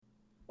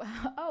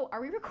Oh,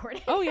 are we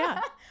recording? Oh,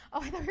 yeah.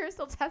 Oh, I thought we were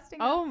still testing.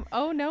 Oh,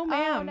 no,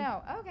 ma'am. Oh,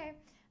 no. Okay.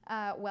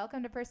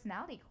 Welcome to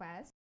Personality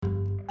Quest.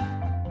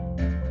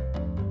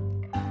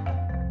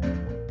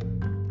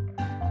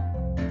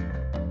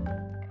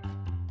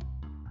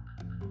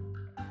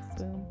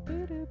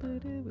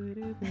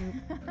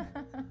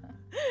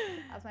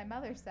 As my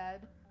mother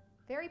said,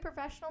 very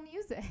professional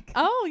music.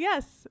 Oh,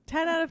 yes.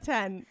 10 out of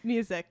 10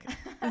 music.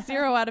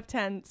 0 out of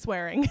 10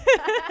 swearing.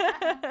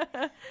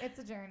 It's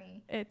a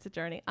journey. It's a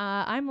journey.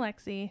 I'm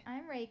Lexi.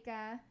 I'm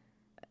Reika.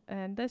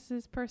 And this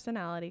is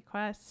Personality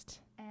Quest.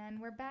 And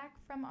we're back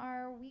from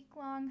our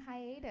week-long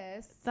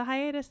hiatus. The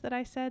hiatus that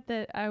I said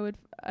that I would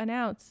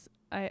announce.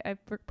 I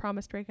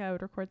promised Reika I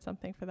would record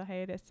something for the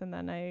hiatus, and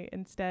then I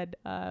instead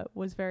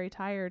was very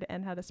tired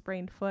and had a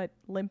sprained foot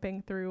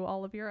limping through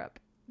all of Europe.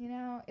 You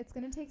know, it's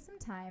going to take some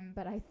time,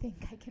 but I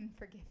think I can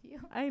forgive you.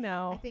 I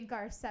know. I think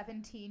our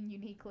 17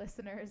 unique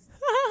listeners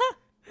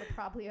were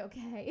probably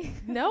okay.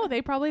 No,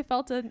 they probably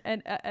felt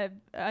a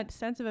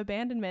sense of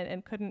abandonment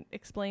and couldn't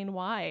explain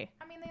why.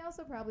 I mean, they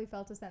also probably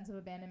felt a sense of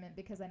abandonment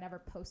because I never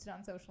posted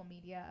on social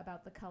media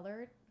about the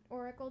color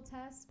oracle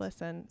test.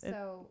 Listen,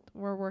 so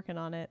we're working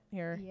on it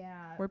here.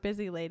 Yeah. We're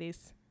busy,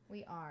 ladies.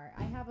 We are.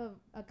 I have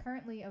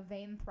currently a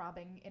vein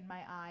throbbing in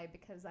my eye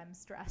because I'm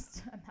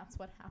stressed, and that's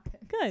what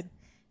happens. Good.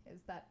 Is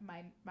that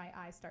my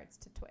eye starts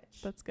to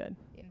twitch. That's good.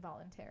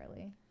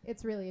 Involuntarily.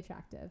 It's really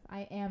attractive.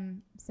 I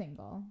am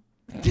single.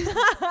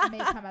 It may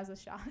come as a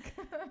shock.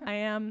 I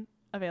am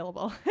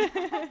available.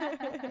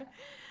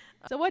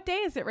 So what day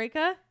is it,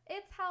 Reika?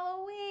 It's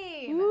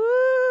Halloween.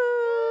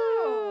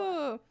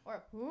 Woo!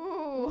 Or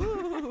ooh.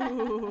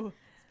 Ooh.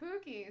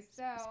 Spooky.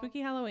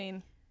 Spooky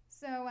Halloween.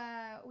 So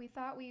we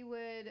thought we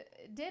would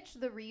ditch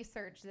the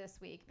research this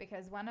week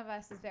because one of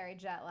us is very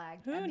jet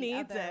lagged. Who and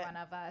needs the other it? one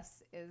of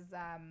us is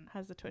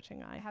Has a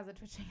twitching eye.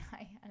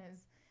 and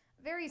is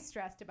very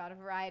stressed about a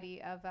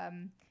variety of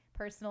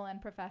personal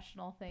and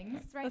professional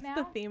things right now.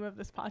 That's the theme of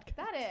this podcast.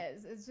 That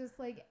is. It's just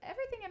like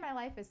everything in my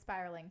life is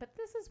spiraling, but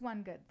this is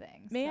one good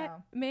thing.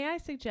 May I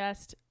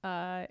suggest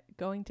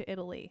going to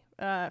Italy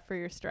for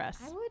your stress?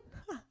 I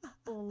would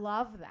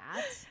love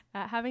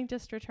that. Having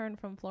just returned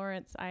from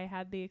Florence, I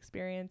had the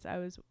experience. I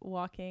was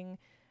walking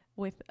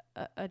with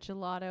a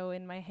gelato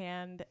in my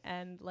hand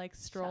and like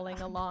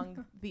strolling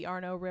along the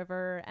Arno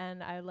River,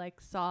 and I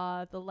like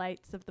saw the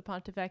lights of the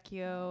Ponte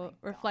Vecchio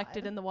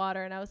reflected in the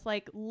water, and I was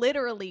like,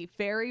 literally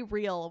very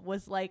real,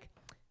 was like,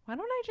 why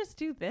don't I just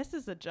do this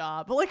as a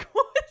job? Like,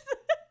 what is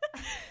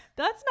that?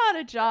 That's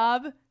not a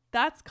job.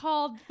 That's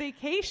called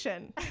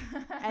vacation.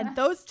 And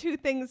those two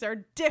things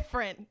are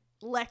different,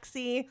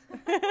 Lexi.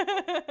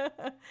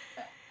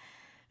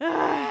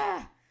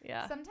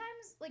 Yeah.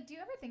 Sometimes, like, do you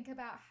ever think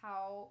about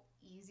how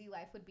easy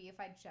life would be if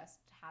I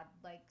just had,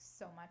 like,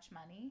 so much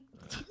money?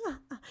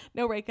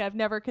 No, Reika, I've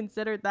never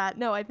considered that.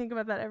 No, I think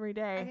about that every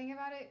day. I think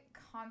about it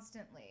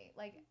constantly.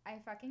 Like, I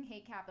fucking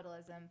hate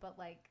capitalism, but,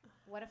 like,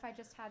 what if I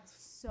just had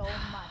so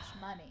much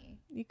money?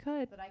 You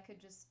could. That I could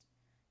just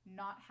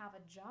not have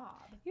a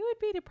job. You would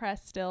be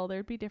depressed still.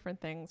 There'd be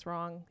different things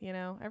wrong. You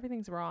know,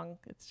 everything's wrong.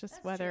 It's just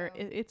That's whether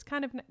true. It's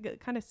kind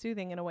of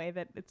soothing in a way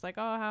that it's like,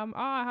 how am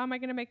I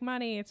going to make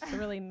money? It's just a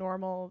really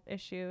normal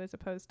issue as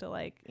opposed to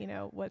like, you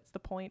know, what's the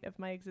point of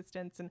my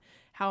existence and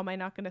how am I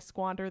not going to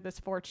squander this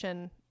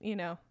fortune? You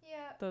know,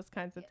 Yeah. those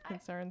kinds of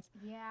concerns.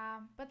 Yeah.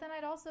 But then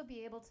I'd also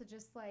be able to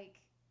just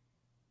like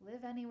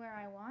live anywhere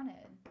I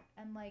wanted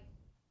and like,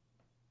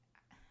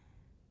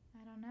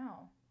 I don't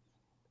know.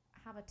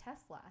 Have a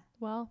Tesla.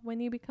 Well,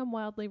 when you become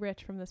wildly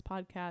rich from this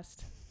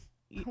podcast,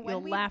 you'll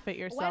we- laugh at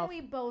yourself.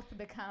 When we both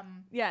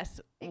become Yes,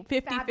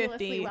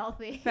 fabulously 50-50.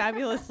 wealthy.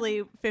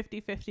 Fabulously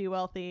 50-50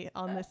 wealthy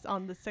on the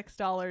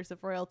 $6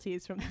 of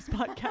royalties from this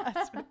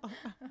podcast.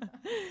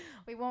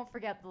 We won't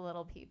forget the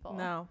little people.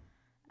 No,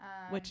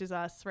 which is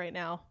us right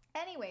now.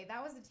 Anyway,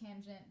 that was a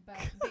tangent, but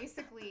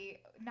basically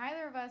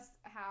neither of us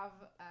have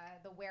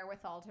the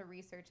wherewithal to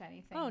research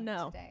anything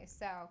today.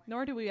 So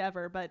Nor do we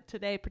ever, but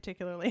today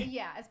particularly.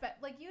 yeah, but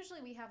usually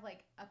we have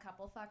like a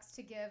couple fucks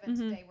to give, and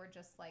today we're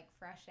just like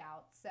fresh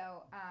out.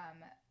 So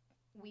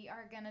we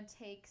are gonna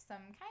take some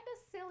kind of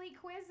silly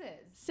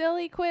quizzes.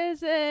 Silly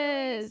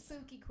quizzes.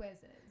 Spooky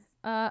quizzes.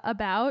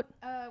 About?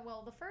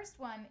 Well, the first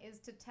one is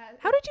to test.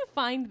 How did you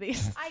find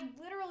these? I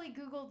literally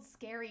Googled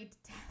scary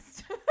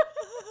test.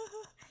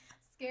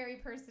 Scary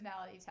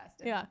personality test.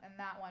 And, Yeah. And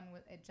that one,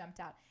 it jumped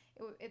out.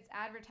 It's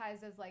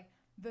advertised as like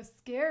the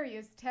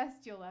scariest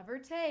test you'll ever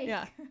take.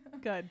 Yeah.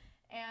 Good.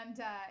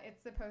 And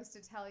it's supposed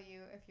to tell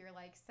you if you're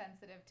like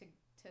sensitive to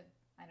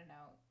I don't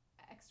know,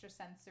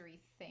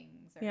 extrasensory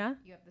things, or Yeah.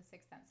 you have the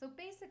sixth sense. So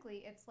basically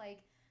it's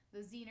like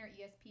the Zener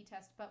ESP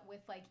test, but with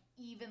like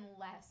even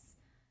less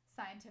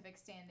scientific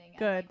standing.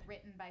 Good. And like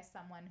written by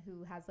someone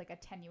who has like a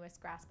tenuous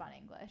grasp on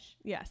English.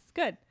 Yes.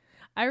 Good.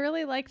 I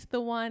really liked the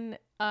one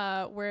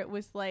where it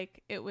was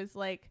like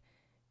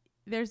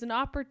there's an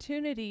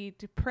opportunity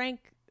to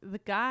prank the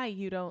guy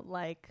you don't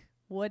like.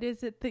 What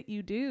is it that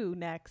you do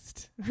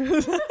next?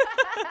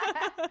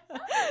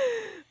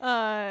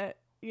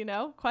 You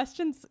know,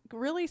 questions,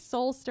 really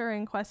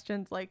soul-stirring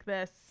questions like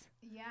this.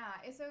 Yeah,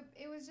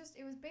 it was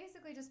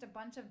basically just a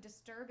bunch of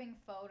disturbing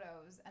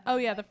photos. And Oh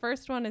then, yeah, like, the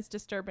first one is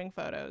disturbing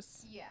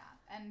photos. yeah,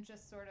 and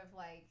just sort of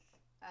like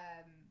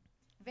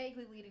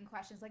vaguely leading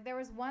questions. Like there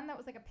was one that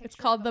was like a picture. It's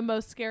called of the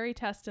most scary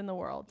test in the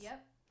world.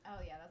 Yep. Oh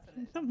yeah, that's what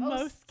it is. The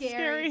most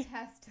scary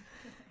test.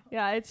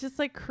 Yeah, it's just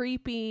like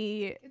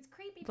creepy. It's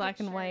creepy. Black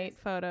and white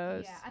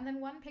photos. Yeah, and then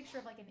one picture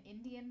of like an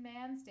Indian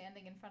man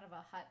standing in front of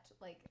a hut,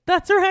 like.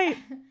 That's right.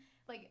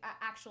 Like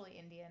actually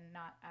Indian,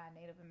 not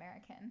Native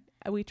American.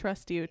 We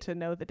trust you to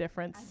know the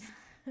difference.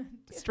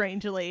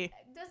 Strangely.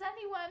 Does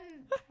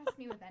anyone trust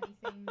me with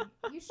anything?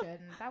 You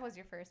shouldn't. That was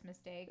your first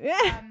mistake.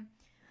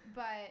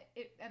 But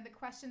the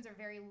questions are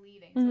very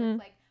leading. So it's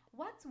like,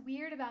 what's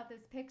weird about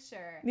this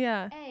picture?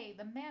 Yeah. A,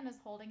 the man is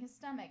holding his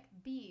stomach.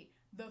 B,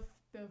 the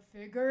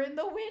figure in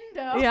the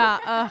window. Yeah.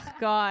 Oh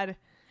God.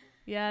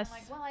 Yes. I'm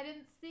like, well, I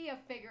didn't see a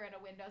figure in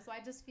a window, so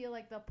I just feel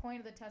like the point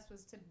of the test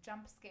was to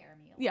jump scare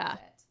me a little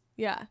bit.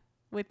 Yeah.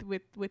 With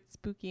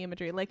spooky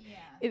imagery. Like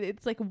yeah.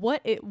 it's like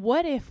what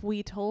if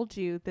we told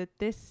you that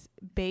this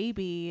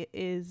baby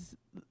is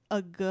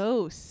a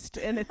ghost?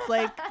 And it's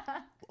like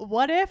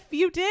what if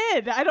you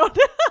did? I don't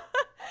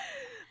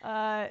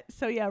know.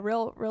 So yeah,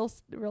 real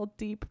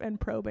deep and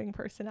probing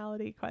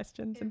personality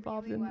questions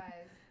involved really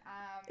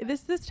in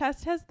this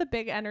test has the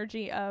big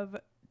energy of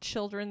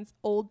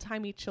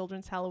old-timey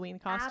children's Halloween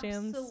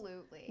costumes.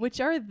 Absolutely. Which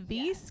are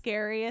the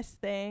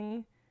scariest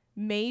thing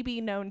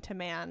maybe known to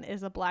man,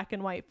 is a black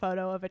and white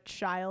photo of a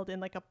child in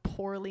like a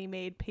poorly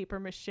made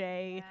paper mache.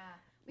 Yeah.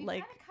 We've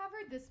like kind of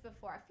covered this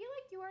before. I feel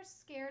like you are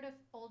scared of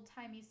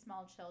old-timey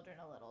small children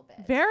a little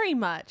bit. Very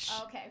much.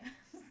 Okay.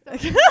 So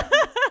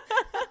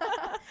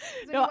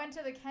you went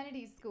to the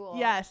Kennedy School.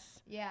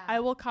 Yes. Yeah. I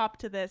will cop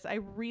to this. I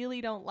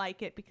really don't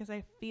like it because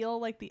I feel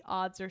like the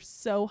odds are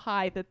so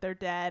high that they're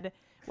dead,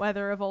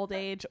 whether of old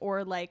age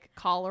or like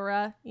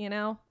cholera, you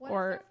know? What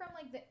or if they're from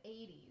like the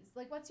 80s?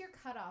 Like what's your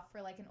cutoff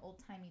for like an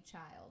old-timey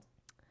child?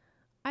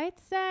 I'd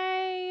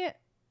say,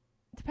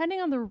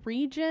 depending on the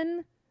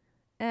region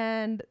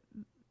and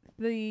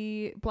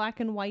the black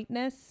and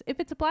whiteness, if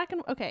it's a black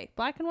and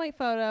white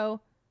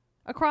photo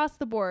across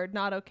the board,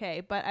 not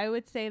okay. But I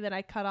would say that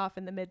I cut off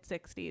in the mid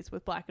 60s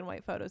with black and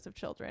white photos of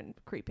children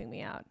creeping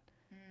me out.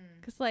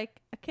 Because like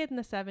a kid in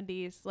the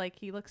 70s, like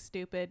he looks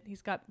stupid.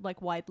 He's got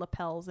like wide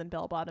lapels and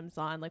bell bottoms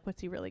on. Like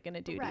what's he really going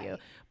to do to you?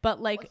 But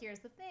like, well, here's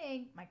the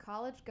thing. My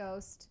college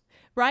ghost.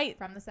 Right.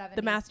 From the 70s.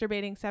 The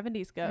masturbating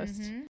 70s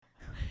ghost. Mm-hmm.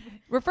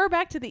 Refer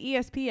back to the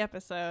ESP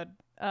episode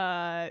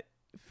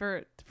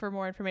for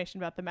more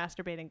information about the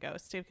masturbating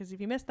ghost too, because if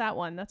you missed that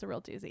one, that's a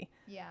real doozy.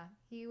 Yeah,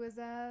 he was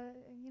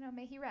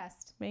may he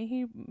rest. May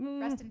he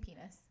rest in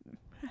penis.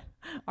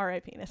 R.I.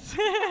 penis.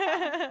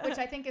 Which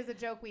I think is a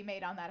joke we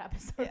made on that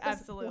episode.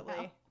 Absolutely.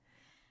 Well.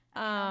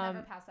 I'll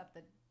never pass up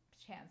the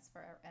chance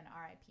for an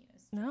R.I.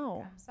 penis joke.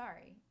 No. I'm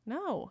sorry.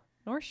 No.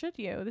 Nor should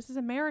you. This is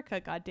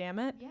America,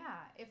 goddammit.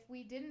 Yeah. If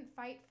we didn't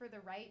fight for the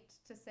right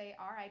to say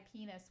R.I.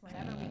 penis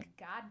whenever we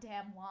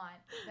goddamn want,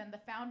 then the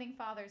founding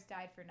fathers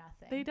died for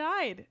nothing. They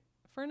died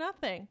for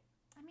nothing.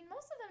 I mean,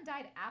 most of them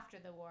died after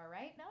the war,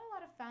 right? Not a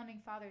lot of founding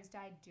fathers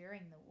died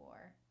during the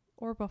war.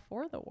 Or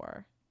before the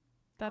war.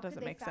 That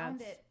doesn't make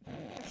sense.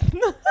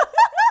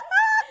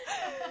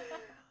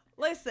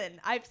 Listen,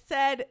 I've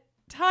said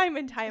time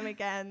and time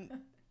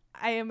again,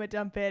 I am a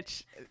dumb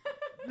bitch.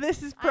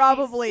 This is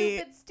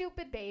probably I'm a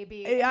stupid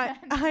baby.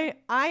 I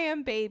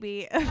am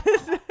baby.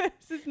 This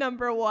is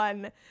number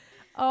one.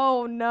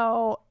 Oh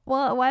no.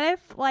 Well, what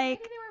if like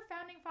maybe they were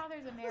founding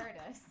fathers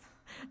emeritus?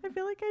 I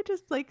feel like I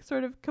just like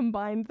sort of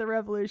combined the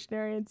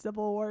Revolutionary and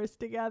Civil Wars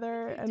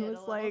together and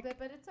was like, bit,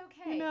 but it's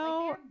okay. You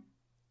know, like,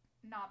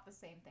 they're not the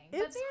same thing.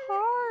 It's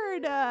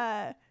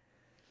hard.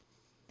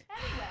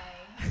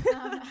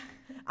 Anyway,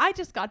 I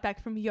just got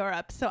back from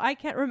Europe, so I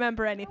can't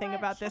remember anything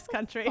about this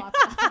country.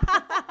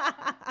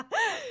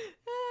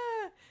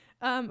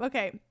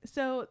 Okay,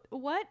 so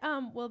what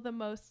will the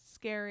most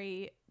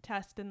scary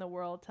test in the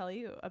world tell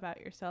you about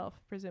yourself,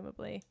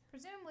 presumably?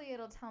 Presumably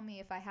it'll tell me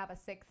if I have a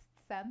sixth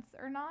sense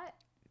or not.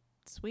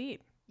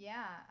 Sweet.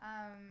 Yeah.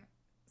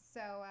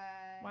 So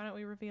why don't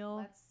we reveal?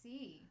 Let's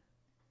see.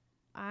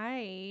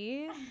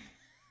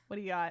 What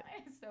do you got?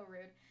 It's so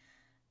rude.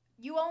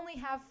 You only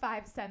have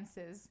 5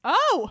 senses.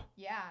 Oh!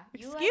 Yeah.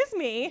 Excuse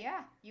me?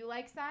 Yeah. You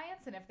like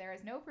science, and if there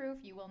is no proof,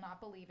 you will not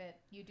believe it.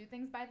 You do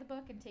things by the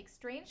book and take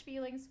strange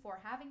feelings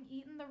for having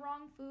eaten the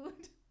wrong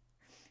food.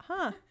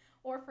 Huh.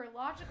 Or for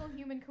logical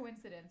human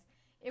coincidence.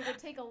 It would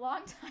take a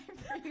long time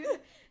for you to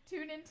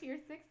tune into your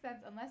sixth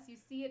sense unless you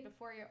see it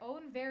before your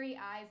own very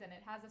eyes and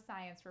it has a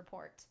science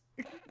report.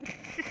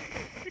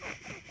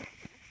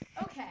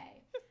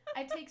 Okay.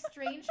 I take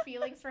strange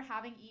feelings for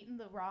having eaten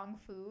the wrong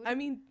food. I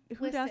mean,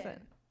 who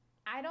doesn't?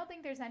 I don't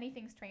think there's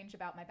anything strange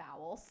about my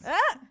bowels.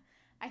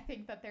 I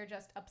think that they're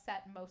just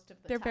upset most of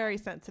the time. They're very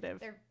sensitive.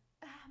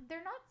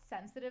 They're not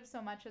sensitive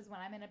so much as when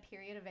I'm in a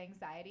period of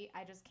anxiety,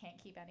 I just can't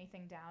keep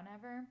anything down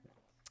ever.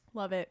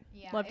 Love it.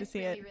 Yeah, Love to see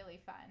it. It's it. really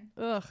fun.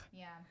 Ugh.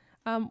 Yeah.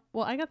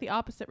 Well, I got the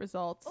opposite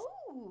results.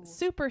 Ooh.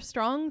 Super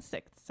strong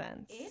sixth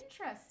sense.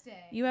 Interesting.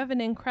 You have an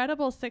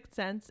incredible sixth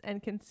sense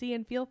and can see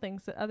and feel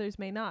things that others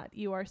may not.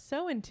 You are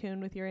so in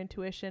tune with your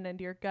intuition and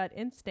your gut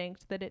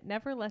instinct that it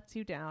never lets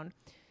you down.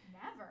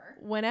 Never.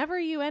 Whenever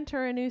you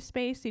enter a new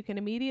space, you can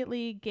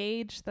immediately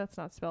gauge, that's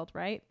not spelled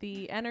right,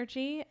 the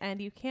energy,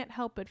 and you can't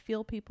help but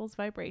feel people's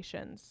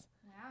vibrations.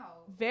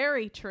 Wow.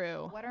 Very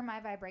true. What are my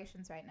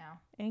vibrations right now?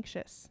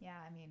 Anxious. Yeah,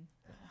 I mean,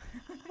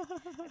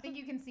 I think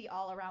you can see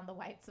all around the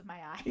whites of my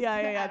eyes.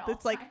 Yeah.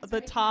 It's like the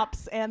right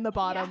tops and the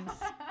bottoms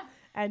Yeah.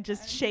 and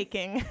just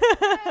shaking.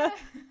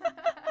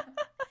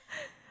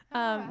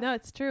 No,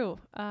 it's true.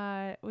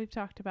 We've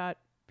talked about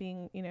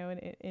being, an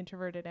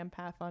introverted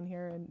empath on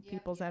here and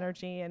people's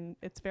energy, and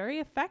it's very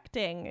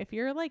affecting. If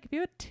you have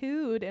a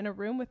dude in a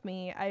room with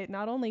me,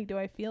 not only do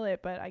I feel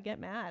it, but I get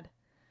mad.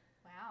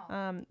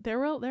 Wow. There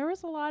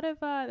was a lot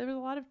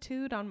of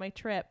tood on my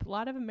trip. A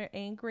lot of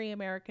angry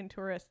American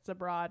tourists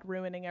abroad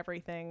ruining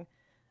everything.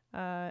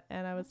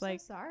 And I was I'm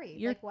so sorry.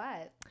 You're, like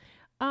what?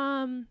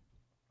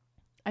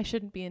 I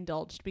shouldn't be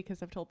indulged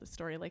because I've told this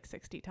story like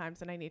 60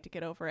 times and I need to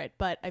get over it.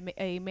 But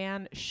a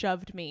man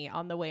shoved me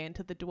on the way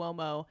into the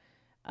Duomo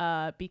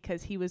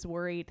because he was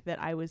worried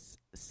that I was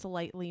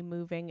slightly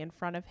moving in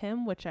front of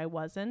him, which I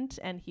wasn't.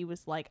 And he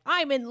was like,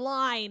 "I'm in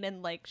line,"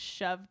 and like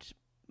shoved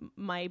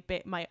my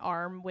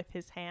arm with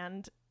his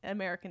hand.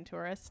 American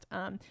tourist.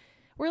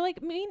 We're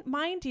like,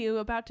 mind you,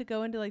 about to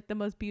go into like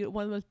one of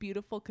the most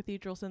beautiful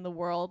cathedrals in the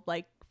world,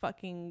 like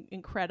fucking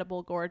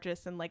incredible,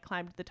 gorgeous, and like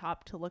climbed to the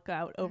top to look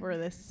out over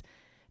this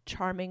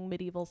charming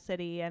medieval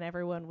city, and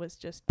everyone was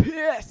just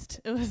pissed.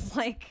 It was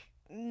like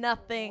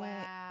nothing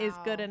is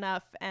good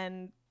enough,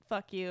 and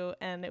fuck you,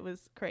 and it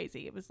was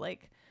crazy. It was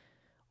like,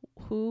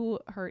 who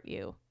hurt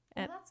you?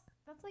 And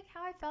that's like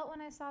how I felt when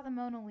I saw the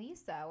Mona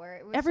Lisa, where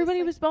it was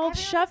everybody was both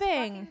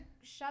shoving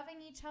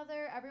each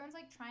other. Everyone's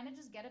like trying to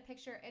just get a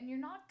picture, and you're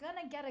not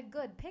gonna get a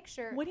good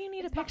picture. What do you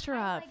need a picture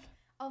of? Like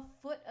a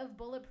foot of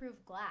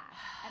bulletproof glass,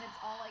 and it's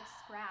all like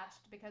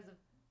scratched because of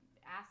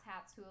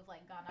asshats who have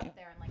like gone up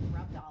there and like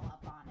rubbed all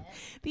up on it.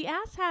 The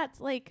asshats,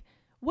 like,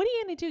 what are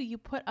you gonna do? You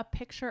put a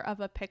picture of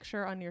a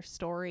picture on your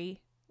story?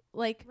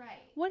 Like,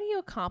 what are you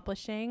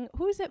accomplishing?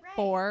 Who's it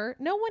for?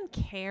 No one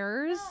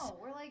cares. No,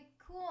 we're like,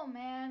 cool,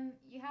 man.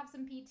 You have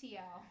some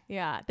PTO.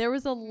 Yeah, there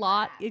was a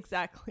lot.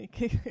 Exactly.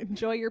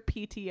 Enjoy your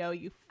PTO,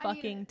 you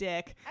fucking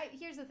dick.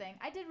 Here's the thing.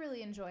 I did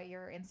really enjoy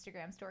your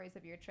Instagram stories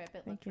of your trip.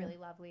 It looked really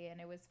lovely and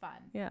it was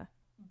fun. Yeah.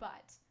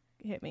 But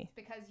hit me.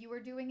 Because you were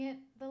doing it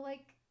the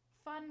like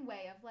fun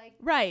way of like,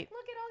 look at all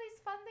these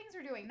fun things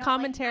we're doing. Not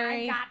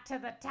commentary. Like, I got to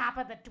the top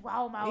of the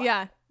Duomo.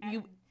 Yeah,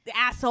 you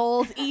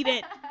assholes, eat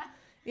it.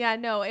 Yeah,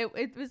 no,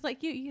 it was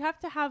like you have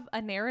to have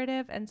a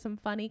narrative and some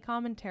funny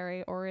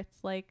commentary, or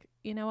it's like,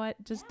 you know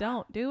what, just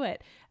don't do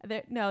it.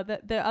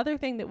 The other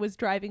thing that was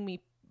driving me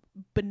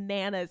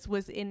bananas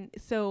was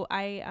so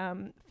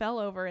I fell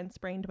over and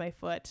sprained my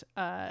foot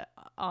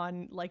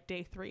on like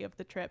day 3 of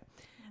the trip.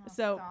 Oh,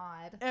 so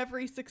God.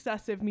 Every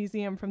successive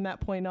museum from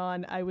that point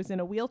on, I was in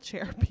a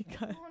wheelchair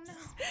because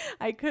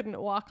I couldn't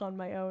walk on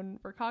my own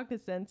for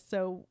cognizance.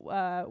 So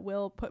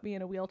Will put me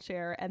in a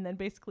wheelchair and then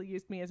basically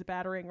used me as a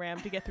battering ram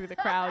to get through the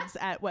crowds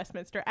at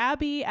Westminster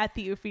Abbey, at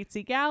the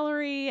Uffizi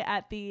Gallery,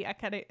 at the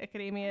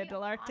Accademia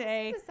dell'Arte.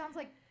 Honestly, this sounds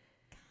like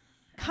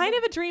kind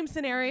of a dream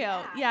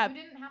scenario. Yeah. You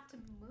didn't have to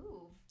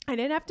move. I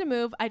didn't have to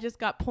move. I just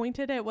got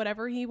pointed at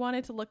whatever he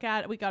wanted to look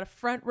at. We got a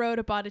front row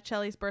to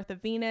Botticelli's Birth of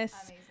Venus.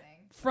 Amazing.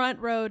 Front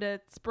row to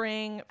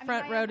Spring,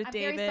 front row to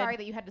David. I'm very sorry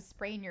that you had to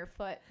sprain your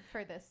foot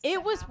for this.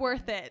 It was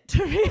worth it,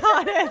 to be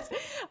honest,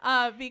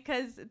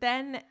 because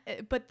then.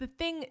 But the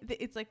thing,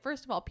 it's like,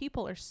 first of all,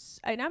 people are,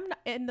 and I'm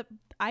not.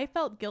 I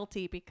felt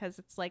guilty because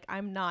it's like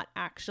I'm not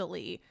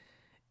actually,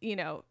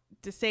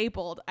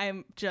 disabled.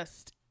 I'm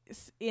just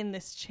in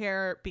this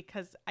chair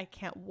because I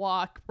can't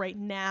walk right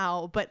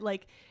now. But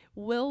like,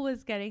 Will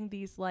was getting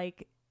these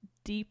like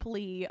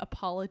deeply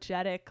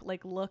apologetic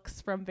like looks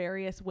from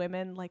various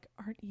women, like,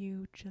 aren't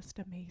you just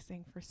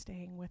amazing for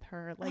staying with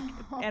her, like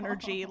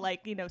energy,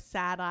 like,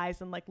 sad eyes,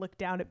 and like look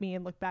down at me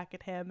and look back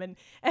at him, and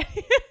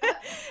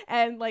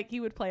and like he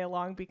would play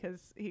along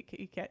because he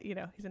can't,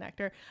 he's an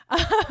actor.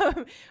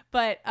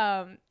 But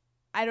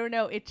I don't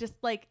know, it just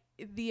like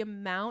the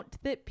amount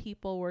that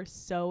people were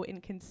so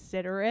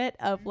inconsiderate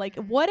of like,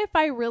 what if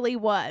I really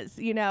was,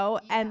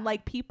 and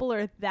like people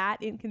are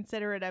that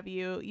inconsiderate of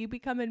you, you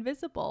become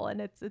invisible,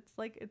 and it's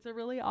like, it's a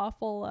really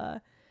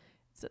awful,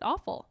 it's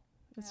awful.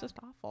 It's just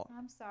awful.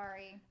 I'm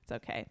sorry. It's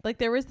okay. Like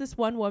there was this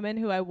one woman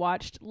who I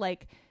watched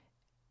like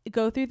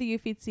go through the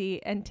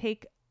Uffizi and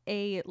take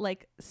a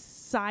like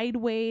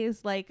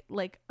sideways,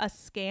 like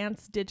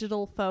askance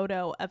digital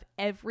photo of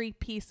every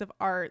piece of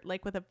art,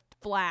 like with a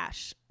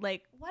flash,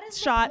 like what is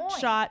shot.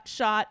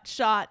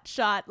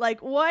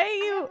 Like, what are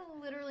you? I have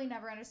literally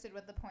never understood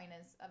what the point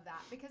is of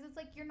that, because it's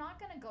like, you're not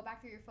gonna go back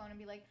through your phone and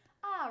be like,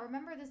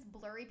 remember this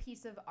blurry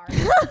piece of art?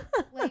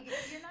 Like,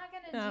 you're not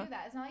gonna do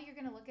that. It's not like you're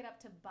gonna look it up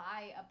to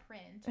buy a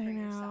print for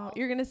yourself.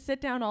 You're gonna sit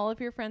down all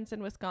of your friends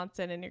in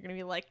Wisconsin and you're gonna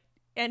be like,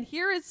 and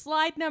here is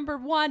slide number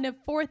 1 of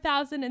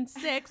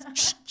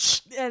 4006,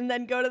 and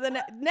then go to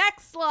the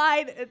next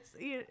slide. It's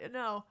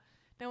no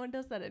one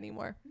does that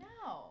anymore.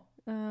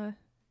 No.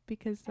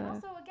 Because and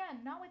also,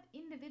 again, not with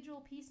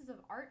individual pieces of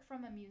art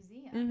from a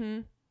museum.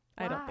 Mm-hmm.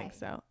 I don't think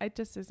so. It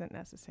just isn't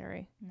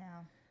necessary.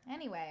 No.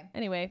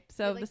 Anyway,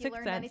 so the Sixth Sense. You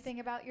learned anything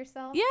about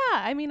yourself? Yeah,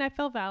 I mean, I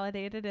felt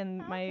validated in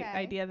my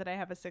idea that I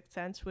have a sixth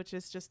sense, which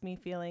is just me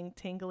feeling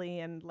tingly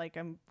and like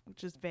I'm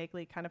just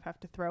vaguely kind of have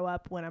to throw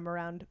up when I'm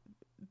around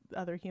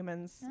other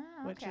humans,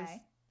 which is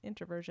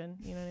introversion.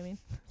 You know what I mean?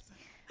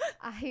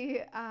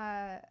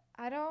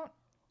 I don't.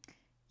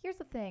 Here's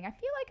the thing. I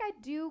feel like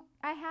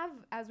I have,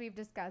 as we've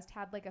discussed,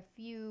 had like a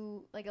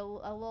few, like a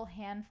little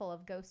handful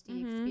of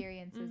ghosty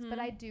experiences, but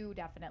I do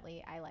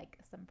definitely, I like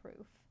some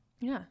proof.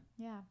 Yeah.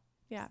 Yeah.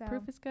 Yeah. So,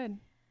 proof is good.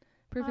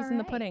 Proof is in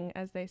the pudding,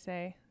 as they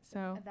say.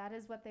 So that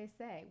is what they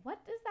say.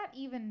 What does that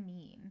even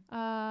mean?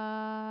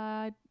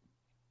 Can't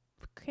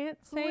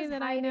say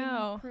that I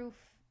know. Proof.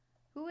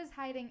 Who is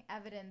hiding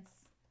evidence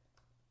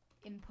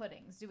in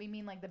puddings? Do we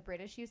mean like the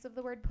British use of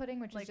the word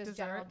pudding, which like is just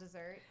dessert? General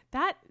dessert?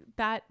 That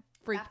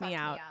freaked me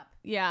out.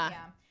 Yeah.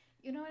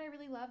 You know what I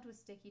really loved was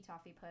sticky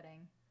toffee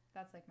pudding.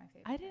 That's like my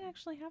favorite. I didn't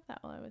actually have that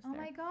while I was there. Oh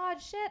my god,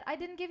 shit. I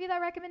didn't give you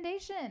that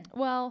recommendation.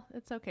 Well,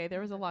 it's okay.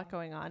 There was a lot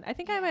going on. I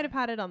think I might have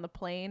had it on the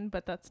plane,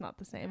 but that's not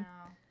the same. No.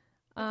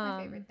 That's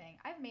my favorite thing.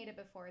 I've made it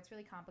before. It's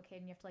really complicated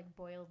and you have to like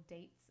boil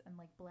dates and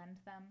like blend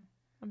them.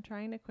 I'm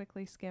trying to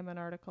quickly skim an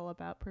article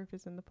about proof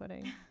is in the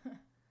pudding.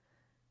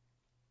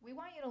 We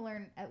want you to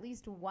learn at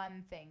least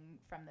one thing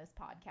from this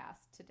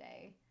podcast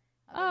today.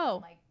 Other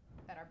than, like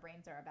that our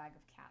brains are a bag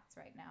of cats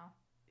right now.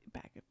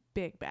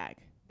 Big bag.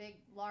 Big,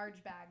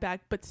 large bag.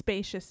 Bag, but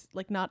spacious,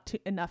 like not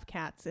enough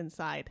cats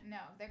inside. No,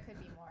 there could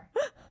be more.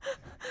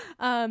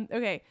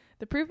 Okay.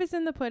 The proof is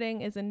in the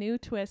pudding is a new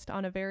twist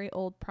on a very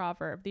old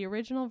proverb. The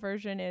original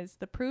version is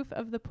the proof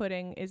of the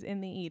pudding is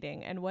in the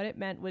eating. And what it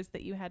meant was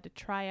that you had to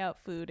try out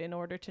food in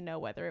order to know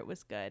whether it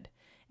was good.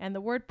 And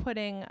the word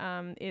pudding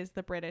is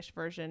the British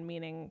version,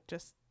 meaning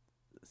just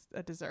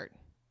a dessert.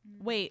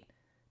 Wait.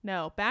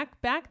 No,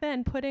 back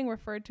then, pudding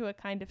referred to a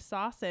kind of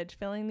sausage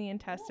filling the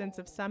intestines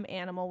of some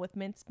animal with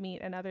minced meat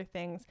and other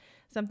things,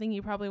 something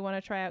you probably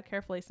want to try out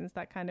carefully since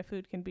that kind of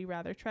food can be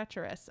rather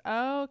treacherous.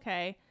 Oh,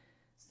 okay.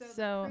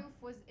 So the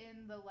proof was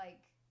in the, like,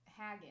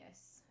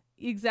 haggis.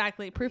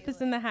 Exactly. Proof is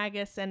in the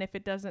haggis, and if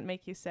it doesn't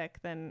make you sick,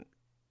 then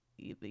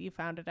you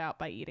found it out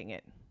by eating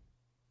it.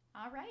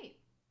 All right.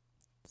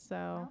 So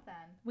well,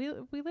 then.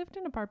 We lived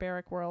in a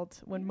barbaric world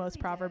when most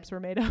proverbs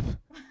were made up.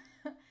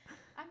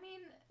 I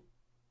mean...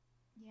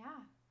 Yeah,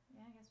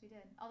 I guess we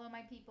did. Although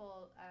my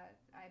people,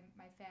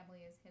 my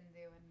family is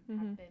Hindu and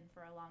have been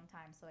for a long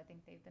time, so I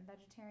think they've been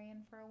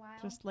vegetarian for a while.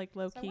 Just like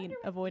low-key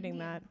avoiding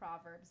that.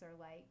 Proverbs are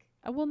like.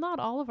 Well, not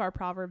all of our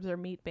proverbs are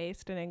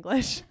meat-based in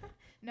English.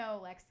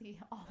 No, Lexi,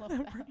 all of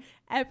them.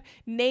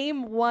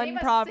 Name one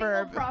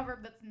proverb. A single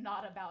proverb that's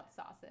not about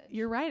sausage.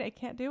 You're right. I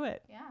can't do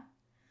it. Yeah.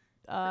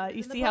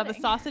 You see how the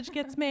sausage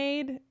gets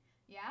made?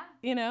 Yeah.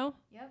 You know?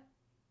 Yep.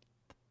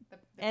 The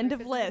End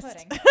of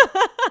list.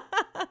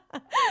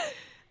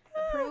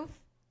 The proof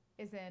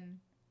is in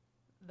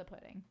the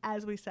pudding.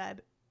 As we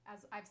said.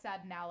 As I've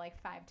said now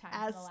like 5 times.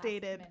 As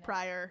stated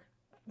prior.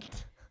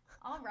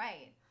 All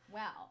right.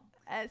 Well.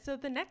 So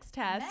the next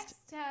test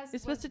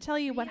is supposed to tell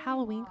you what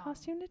Halloween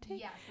costume to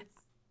take. Yes.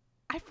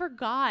 I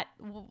forgot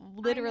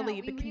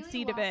literally the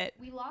conceit of it.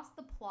 We lost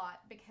the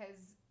plot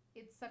because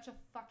it's such a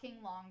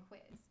fucking long quiz.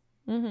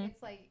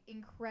 It's like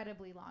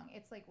incredibly long.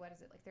 It's like, what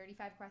is it? Like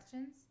 35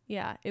 questions?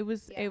 Yeah, it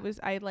was,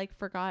 I like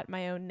forgot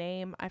my own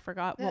name. I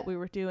forgot what we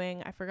were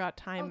doing. I forgot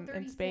time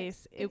and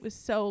space. It was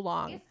so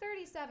long. It's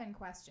 37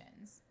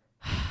 questions.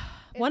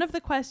 One of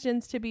the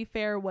questions, to be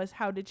fair, was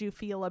how did you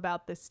feel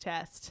about this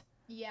test?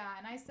 Yeah.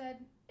 And I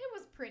said, it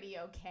was pretty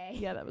okay.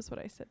 Yeah, that was what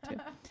I said too.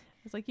 I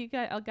was like,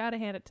 I gotta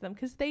hand it to them.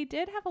 Cause they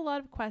did have a lot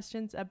of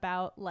questions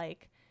about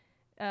like,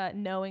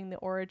 knowing the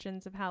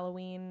origins of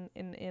Halloween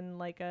in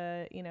like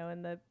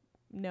in the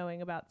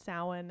knowing about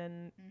Samhain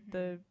and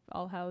the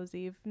All Hallows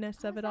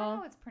Eve-ness of it all.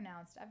 How it's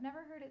pronounced? I've never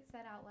heard it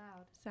said out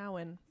loud.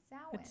 Samhain.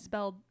 It's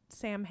spelled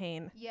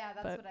Samhain. Yeah,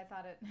 that's what I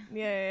thought it.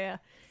 Yeah.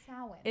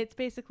 Samhain. It's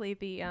basically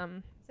the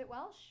Is it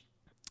Welsh?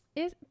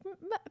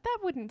 That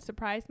wouldn't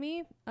surprise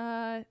me.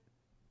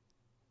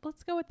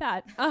 Let's go with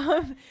that.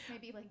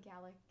 Maybe like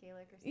Gaelic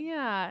or something.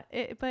 Yeah,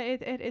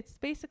 it's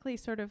basically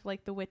sort of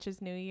like the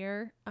Witch's New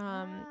Year.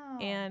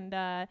 And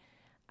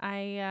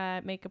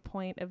I make a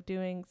point of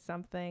doing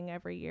something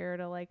every year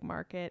to like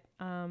mark it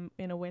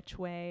in a witch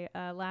way.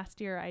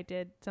 Last year I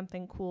did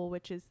something cool,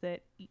 which is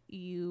that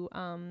you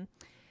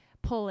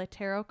pull a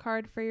tarot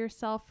card for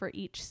yourself for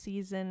each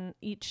season,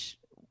 each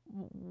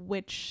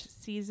witch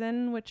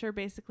season, which are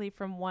basically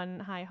from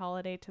one high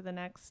holiday to the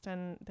next,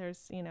 and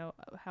there's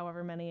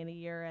however many in a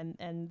year,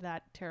 and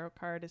that tarot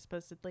card is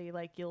supposedly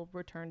like you'll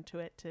return to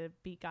it to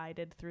be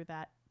guided through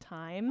that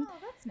time. Oh,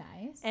 that's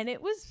nice. And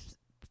it was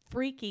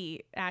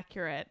freaky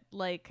accurate.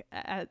 Like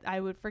I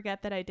would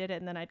forget that I did it,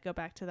 and then I'd go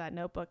back to that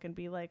notebook and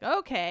be like,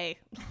 okay,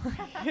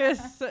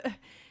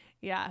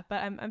 Yeah,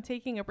 but I'm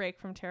taking a break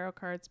from tarot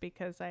cards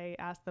because I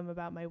asked them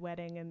about my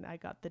wedding and I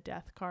got the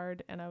death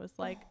card and I was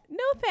like,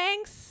 no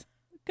thanks.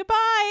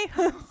 Goodbye.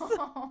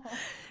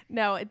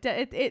 No,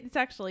 it's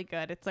actually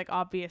good. It's like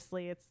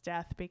obviously it's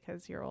death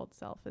because your old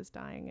self is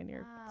dying and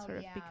you're sort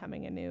of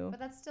becoming a new. But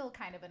that's still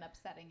kind of an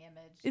upsetting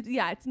image.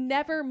 It's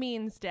never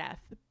means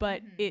death,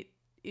 but it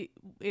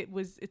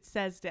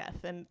says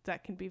death, and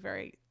that can be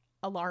very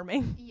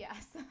alarming.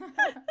 Yes.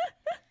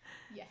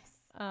 Yes.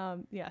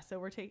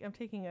 So I'm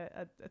taking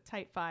a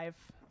tight 5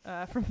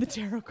 from the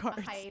tarot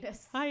cards.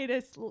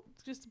 Hiatus,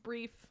 just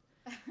brief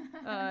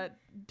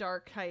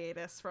dark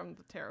hiatus from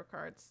the tarot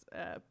cards.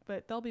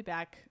 But they'll be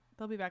back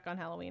on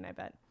Halloween, I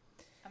bet.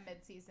 A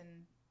mid-season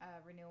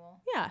renewal.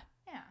 Yeah.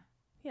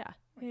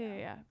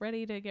 Yeah.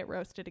 Ready to get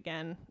roasted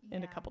again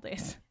in a couple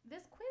days.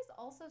 This quiz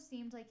also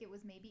seemed like it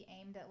was maybe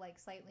aimed at like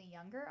slightly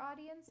younger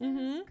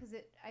audiences because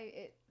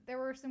there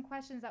were some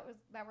questions that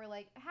were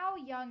like, how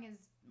young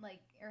is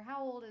like, or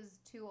how old is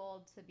too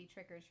old to be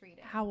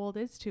trick-or-treating? How old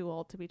is too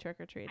old to be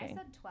trick-or-treating?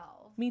 I said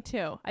 12. Me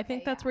too. I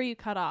think that's where you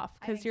cut off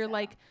because you're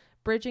like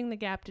bridging the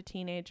gap to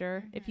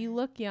teenager. If you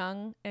look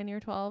young and you're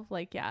 12,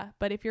 like, yeah.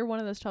 But if you're one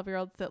of those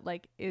 12-year-olds that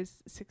like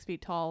is 6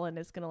 feet tall and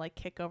is going to like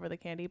kick over the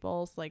candy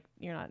bowls, like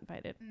you're not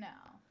invited. No.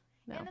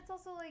 And it's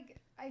also like,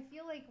 I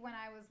feel like when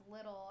I was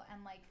little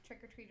and like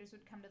trick-or-treaters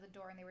would come to the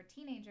door and they were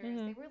teenagers,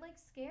 they were like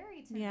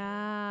scary to me.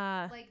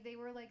 Yeah. Like they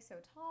were like so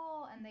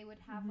tall and they would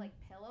have like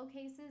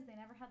pillowcases. They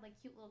never had like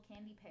cute little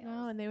candy pails.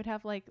 No, and they would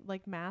have like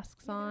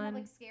masks on. Have,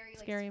 like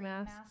scary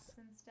masks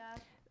and stuff.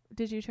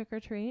 Did you trick or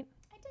treat?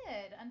 I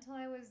did until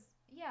I was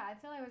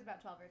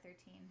about 12 or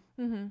 13.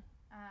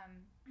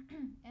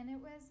 And it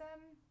was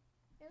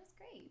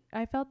great.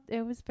 I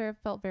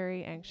felt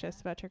very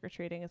anxious about trick or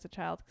treating as a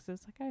child because it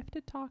was like I have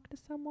to talk to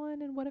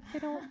someone, and what if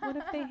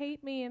they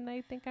hate me and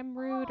they think I'm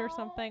rude or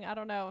something? I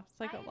don't know. It's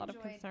like a lot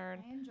of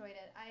concern. I enjoyed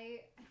it.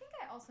 I think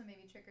I also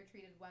maybe trick or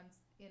treated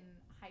once in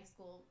high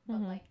school, but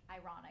like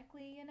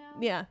ironically, you know.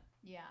 Yeah.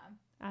 Yeah.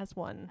 As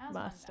one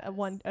must.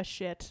 A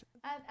shit.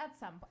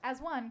 As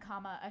one,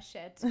 comma, a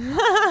shit.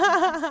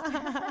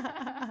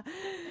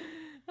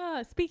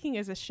 Speaking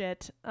as a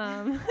shit.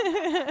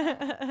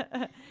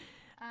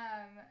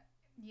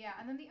 Yeah,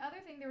 and then the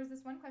other thing, there was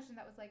this one question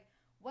that was like,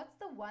 what's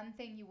the one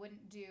thing you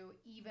wouldn't do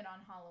even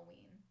on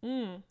Halloween?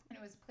 And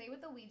it was play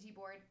with a Ouija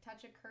board,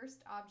 touch a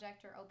cursed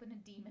object or open a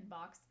demon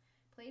box,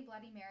 play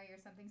Bloody Mary or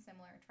something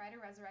similar, try to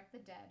resurrect the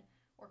dead,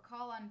 or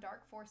call on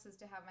dark forces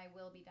to have my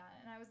will be done.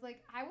 And I was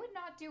like, I would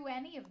not do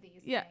any of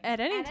these things.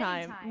 At any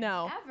time.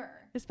 No. Ever.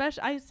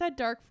 Especially, I said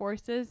dark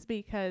forces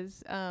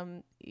because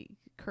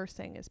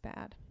cursing is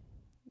bad.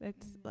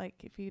 It's like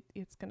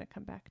it's going to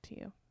come back to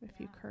you if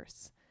you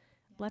curse.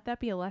 Let that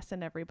be a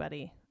lesson,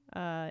 everybody,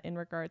 in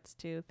regards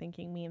to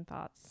thinking mean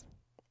thoughts.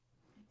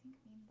 I think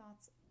mean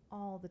thoughts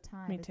all the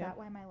time. Me too. Is that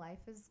why my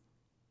life is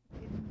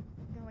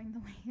going the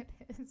way it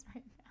is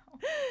right now?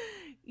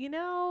 You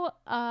know,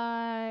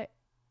 I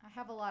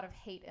have a lot of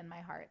hate in my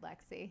heart,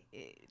 Lexi.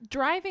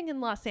 Driving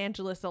in Los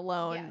Angeles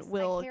alone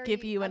will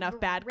give you enough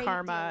bad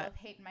karma. Deal of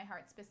hate in my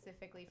heart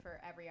specifically for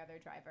every other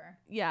driver.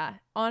 Yeah,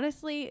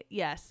 honestly,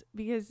 yes.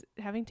 Because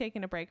having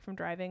taken a break from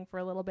driving for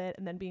a little bit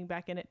and then being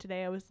back in it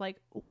today, I was like,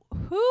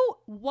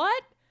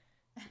 what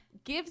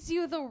gives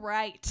you the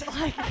right?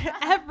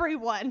 Like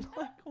everyone,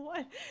 like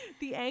what?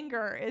 The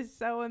anger is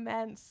so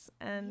immense,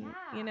 and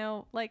you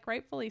know, like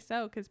rightfully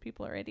so, because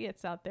people are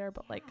idiots out there.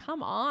 But like,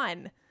 come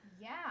on.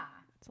 Yeah.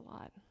 It's a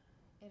lot.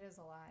 It is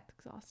a lot. It's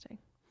exhausting.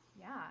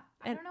 Yeah.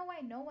 I don't know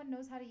why no one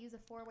knows how to use a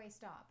 4-way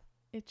stop.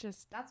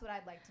 That's what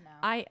I'd like to know.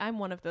 I'm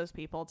one of those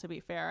people, to be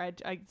fair.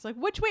 It's like,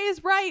 which way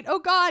is right? Oh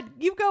God,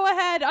 you go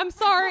ahead. I'm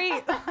sorry.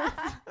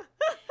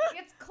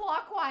 It's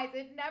clockwise.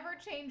 It never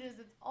changes.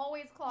 It's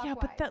always clockwise.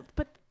 Yeah,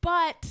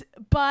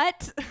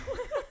 but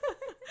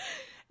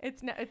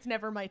it's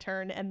never my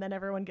turn, and then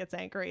everyone gets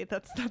angry.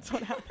 That's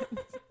what happens.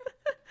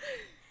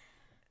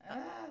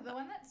 The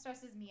one that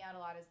stresses me out a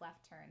lot is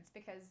left turns,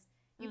 because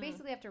you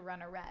basically have to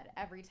run a red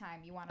every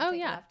time you want to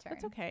take a left turn.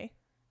 That's okay.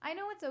 I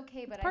know it's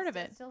okay, but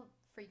it still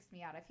freaks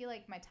me out. I feel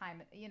like my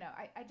time,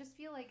 I just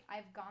feel like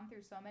I've gone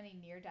through so many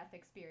near-death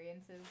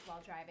experiences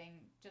while driving,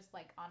 just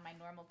like on my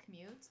normal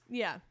commute.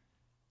 Yeah.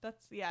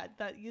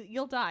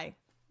 You'll die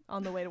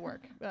on the way to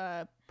work,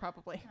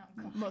 probably.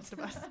 Oh, most of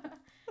us.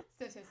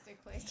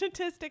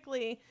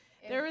 Statistically.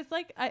 There was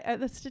like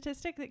the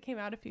statistic that came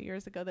out a few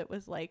years ago that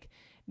was like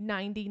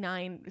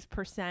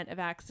 99% of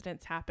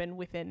accidents happen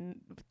within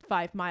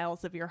 5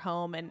 miles of your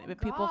home. And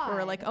people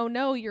were like, oh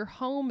no, your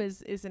home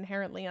is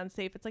inherently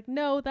unsafe. It's like,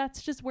 no,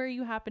 that's just where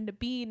you happen to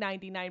be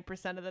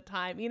 99% of the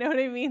time. You know what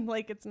I mean?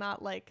 Like, it's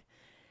not like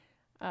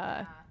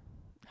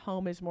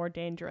home is more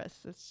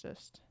dangerous. It's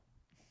just.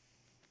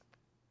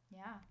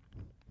 Yeah.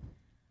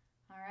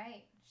 All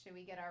right. Should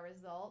we get our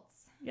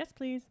results? Yes,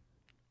 please.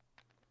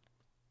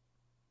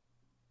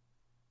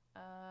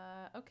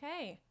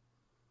 Okay.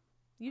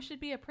 You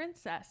should be a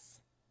princess.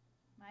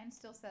 Mine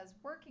still says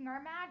working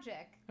our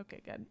magic.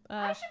 Okay, good.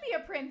 I should be a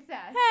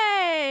princess.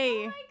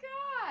 Hey! Oh my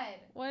God.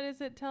 What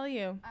does it tell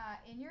you?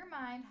 In your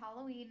mind,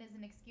 Halloween is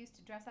an excuse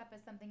to dress up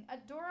as something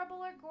adorable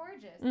or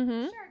gorgeous.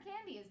 Mm-hmm. Sure,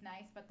 candy is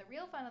nice, but the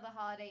real fun of the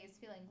holiday is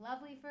feeling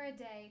lovely for a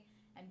day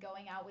and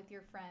going out with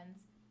your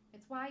friends.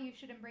 It's why you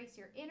should embrace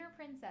your inner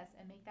princess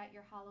and make that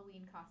your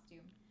Halloween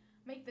costume.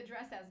 Make the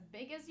dress as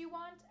big as you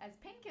want, as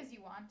pink as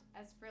you want,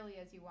 as frilly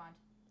as you want.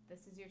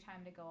 This is your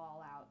time to go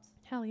all out.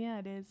 Hell yeah,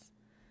 it is.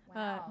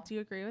 Wow. Do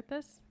you agree with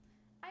this?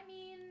 I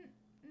mean,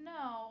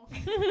 no.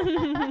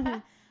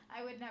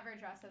 I would never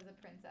dress as a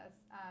princess.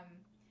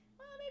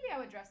 Well, maybe I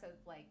would dress as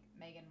like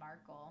Meghan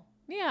Markle.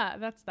 Yeah,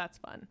 that's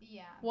fun.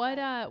 Yeah.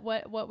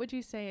 What would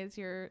you say is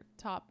your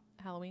top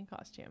Halloween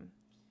costume?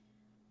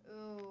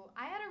 Ooh,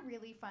 I had a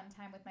really fun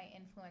time with my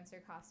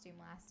influencer costume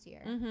last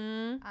year.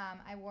 Mm-hmm.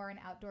 I wore an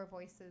Outdoor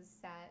Voices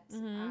set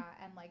Mhm.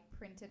 and like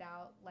printed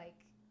out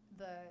like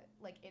the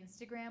like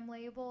Instagram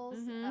labels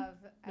Mhm.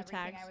 of The everything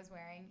tags. I was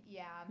wearing.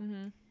 Yeah.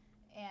 Mm-hmm.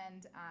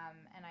 And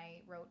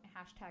I wrote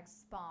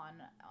 #spawn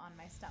on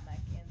my stomach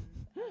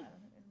in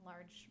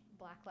large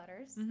black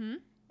letters, Mm-hmm.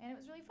 and it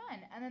was really fun.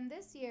 And then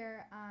this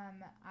year,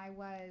 I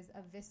was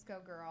a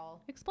Visco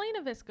girl. Explain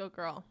a Visco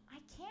girl. I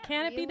can't.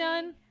 Can it be really-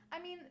 done? I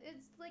mean,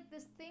 it's like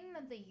this thing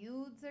that the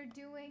youths are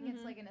doing. Mhm.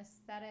 It's like an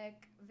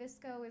aesthetic.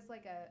 Visco is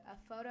like a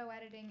photo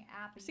editing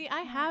app. You See,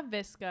 I can't- have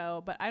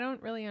Visco, but I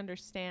don't really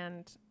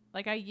understand.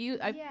 Like I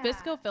Yeah.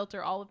 Visco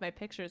filter all of my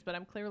pictures, but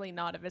I'm clearly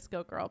not a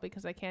Visco girl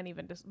because I can't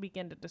even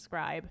begin to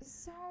describe.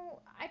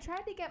 So I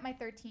tried to get my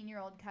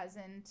 13-year-old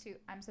cousin to.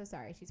 I'm so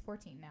sorry. She's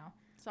 14 now.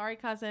 Sorry,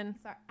 cousin.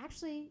 Sorry.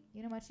 Actually,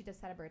 you know what? She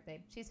just had a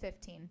birthday. She's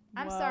 15.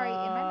 I'm sorry. In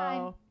my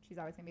mind, Whoa. she's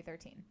always going to be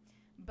 13.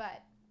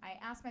 But I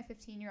asked my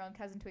 15-year-old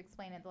cousin to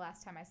explain it the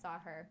last time I saw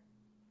her.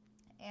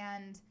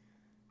 And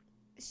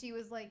she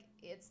was like,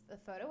 it's the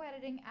photo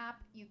editing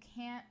app. You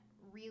can't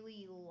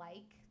really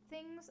like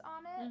things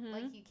on it. Mhm.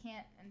 Like you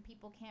can't, and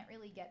people can't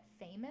really get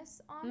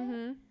famous on it.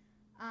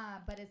 Mm-hmm.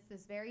 But it's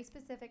this very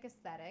specific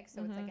aesthetic.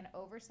 So it's like Mhm. an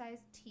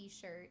oversized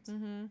t-shirt,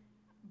 Mm-hmm.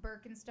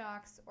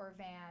 Birkenstocks or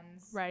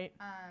Vans. Right.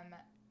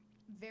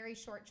 Very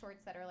short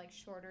shorts that are like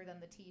shorter than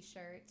the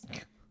t-shirt.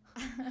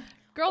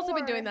 Girls have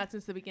been Or- doing that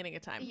since the beginning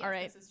of time. Yes, All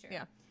right. this is true.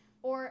 Yeah.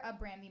 Or a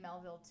Brandy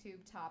Melville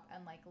tube top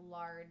and like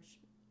large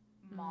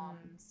mom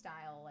Mm.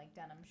 style like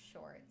denim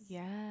shorts.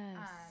 Yes.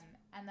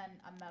 And then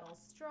a metal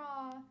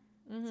straw,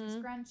 some Mm-hmm.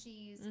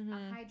 scrunchies, Mhm.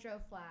 a hydro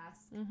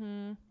flask,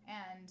 Mm-hmm.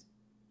 and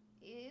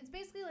it's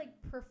basically like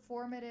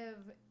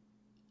performative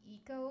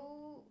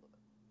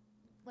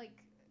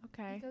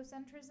Okay.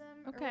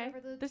 ecocentrism. Or Okay. whatever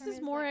the This term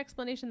is more like,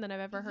 explanation than I've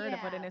ever heard of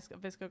what an Yeah.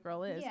 Visco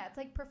girl is. Yeah, it's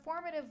like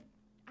performative.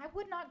 I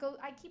would not go.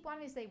 I keep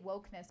wanting to say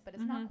wokeness, but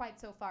it's Mhm. not quite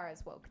so far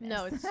as wokeness.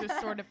 No, it's just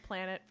sort of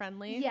planet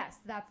friendly. Yes,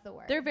 that's the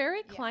word. They're very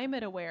Yeah.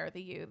 climate aware,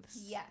 the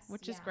youths. Yes,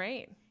 Which is yeah.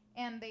 great.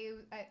 And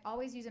I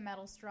always use a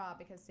metal straw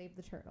because save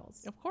the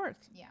turtles. Of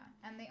course. Yeah,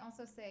 and they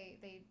also say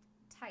they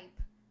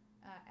type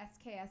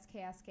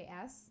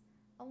SKSKSKS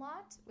a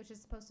lot, which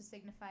is supposed to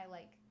signify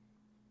like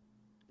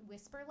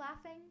whisper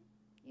laughing,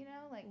 you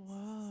know, like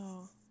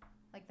Whoa.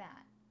 like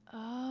that.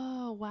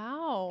 Oh,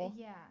 wow.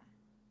 Yeah.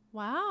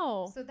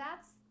 Wow. So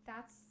that's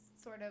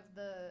sort of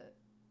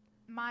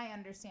my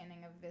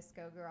understanding of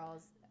Visco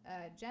girls.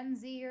 Gen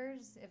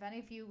Zers, if any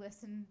of you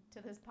listen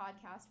to this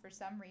podcast for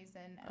some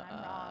reason and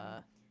I'm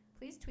wrong,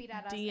 please tweet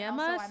at us. DM and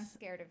also, us. I'm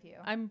scared of you.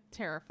 I'm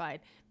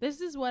terrified.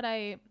 This is what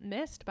I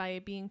missed by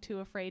being too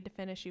afraid to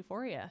finish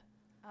Euphoria.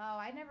 Oh,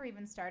 I never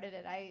even started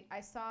it.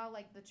 I saw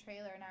like the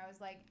trailer and I was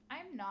like,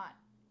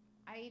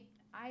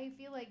 I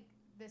feel like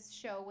this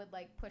show would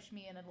like push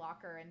me in a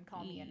locker and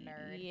call me a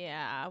nerd.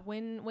 Yeah,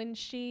 when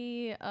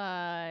she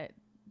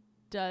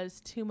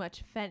does too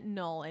much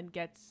fentanyl and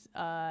gets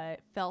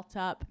felt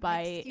up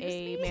by Excuse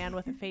a me? man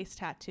with a face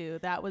tattoo,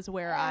 that was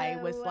where I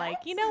was like,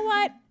 What? you know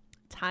what?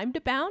 Time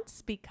to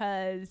bounce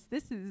because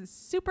this is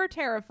super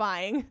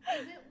terrifying.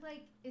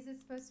 Is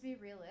it supposed to be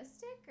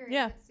realistic or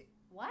Yeah. is it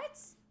what?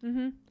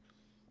 Mm-hmm.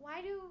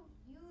 Why do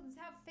youths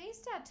have face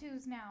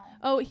tattoos now?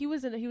 Oh, he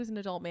was an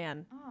adult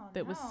man Oh,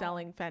 that was no.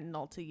 selling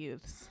fentanyl to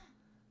youths,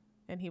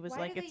 and he was Why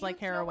like, do the it's like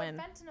youths know heroin.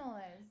 what fentanyl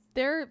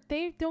is?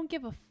 They don't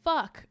give a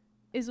fuck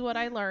is what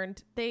I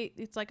learned.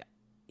 It's like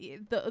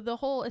the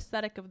whole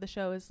aesthetic of the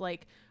show is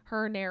like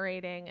her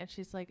narrating, and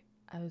she's like,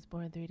 I was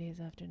born 3 days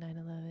after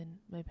 9/11.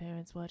 My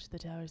parents watched the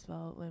towers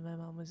fall when my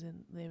mom was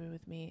in labor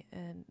with me,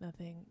 and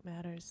nothing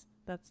matters.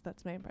 That's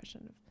my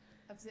impression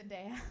Of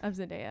Zendaya. of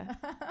Zendaya.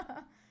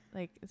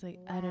 Like, it's like,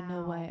 I don't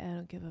know why Wow. I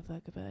don't give a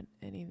fuck about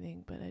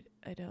anything, but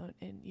I don't,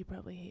 and you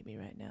probably hate me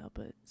right now,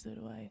 but so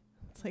do I.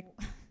 It's like,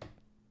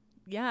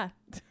 yeah.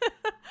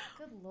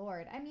 Good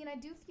Lord. I mean, I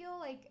do feel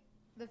like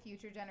the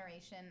future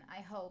generation,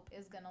 I hope,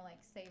 is gonna like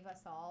save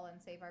us all and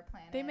save our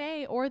planet. They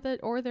may, or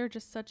they're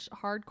just such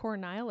hardcore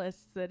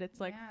nihilists that it's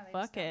like, yeah, they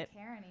fuck just don't it.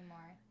 care anymore.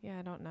 Yeah,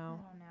 I don't know.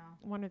 I don't know.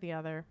 One or the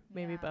other,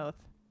 maybe Yeah. both.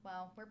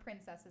 Well, we're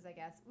princesses, I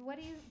guess. What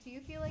do you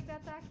feel like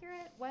that's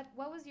accurate? What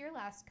was your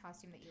last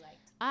costume that you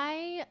liked?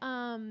 I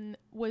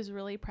was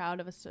really proud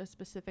of a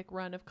specific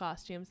run of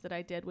costumes that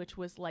I did, which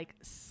was like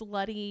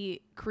slutty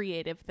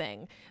creative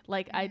thing.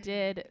 Like I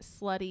did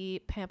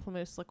slutty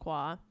Pamplemousse La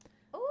Croix.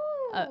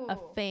 Ooh, a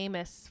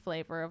famous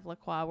flavor of La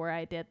Croix where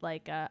I did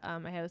like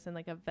I was in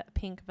like a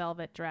pink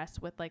velvet dress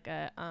with like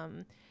a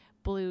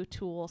blue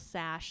tulle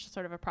sash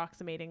sort of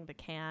approximating the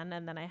can,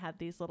 and then I had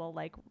these little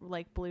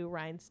like blue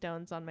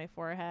rhinestones on my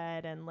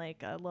forehead and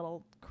like a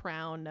little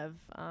crown of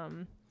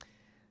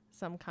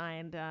some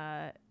kind,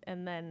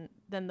 and then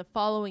the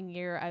following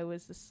year I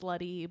was the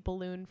slutty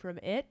balloon from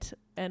It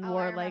and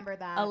wore like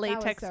a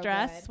latex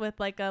dress with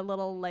like a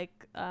little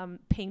like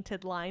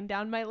painted line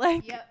down my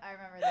leg. Yep, I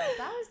remember that.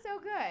 That was so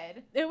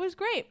good. It was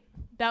great.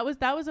 That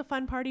was a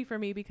fun party for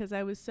me because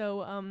I was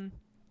so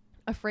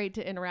afraid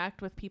to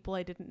interact with people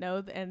I didn't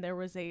know, and there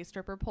was a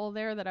stripper pole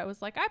there that I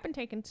was like, I've been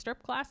taking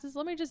strip classes,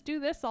 let me just do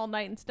this all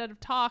night instead of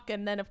talk.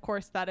 And then of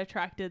course that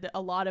attracted a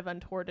lot of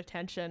untoward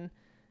attention.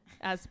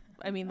 As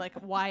I mean, like,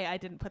 why I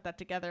didn't put that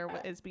together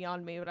is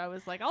beyond me, but I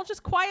was like, I'll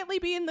just quietly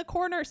be in the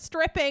corner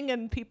stripping,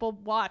 and people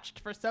watched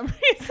for some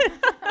reason.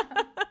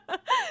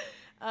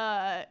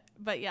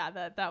 But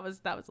yeah, that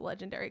was a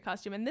legendary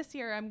costume. And this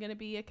year I'm gonna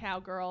be a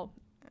cowgirl.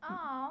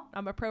 Oh,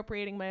 I'm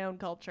appropriating my own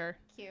culture.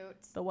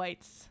 Cute. The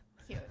whites.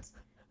 Cute.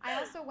 I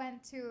also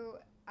went to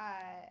a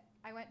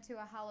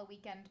Halloween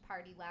weekend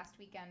party last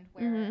weekend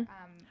where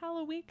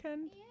Halloween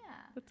weekend. Yeah.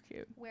 That's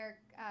cute. Where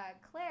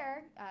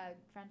Claire,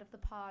 friend of the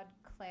pod,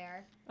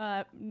 Claire,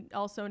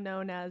 also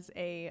known as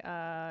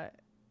a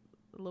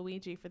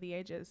Luigi for the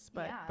ages,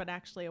 but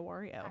actually a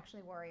Wario.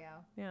 Actually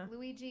Wario. Yeah.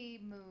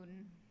 Luigi,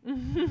 Moon,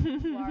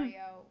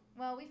 Wario.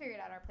 Well, we figured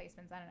out our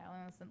placements. I don't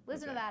know.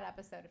 Listen to that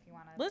episode if you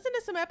want to. Listen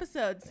to some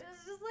episodes.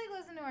 Just like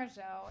listen to our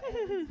show.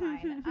 It's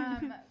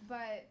fine.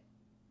 But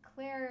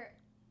Claire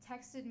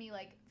texted me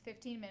like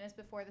 15 minutes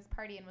before this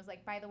party and was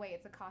like, by the way,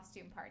 it's a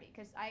costume party,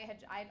 because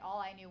all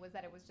I knew was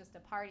that it was just a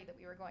party that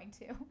we were going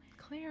to.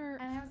 Claire.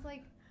 And I was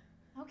like,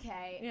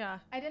 okay. Yeah.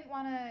 I didn't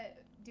want to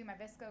do my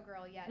Visco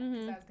girl yet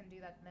because I was going to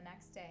do that the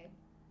next day.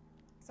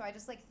 So I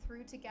just like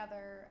threw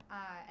together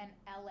an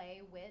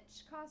LA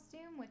witch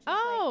costume, which is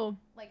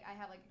like I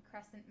have like a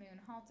crescent moon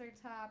halter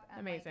top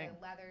and amazing. like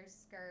a leather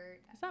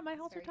skirt. Is that my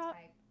halter top?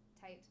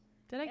 Tight.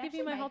 Did I give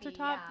you my halter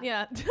top?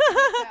 Yeah. So.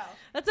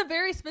 That's a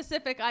very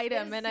specific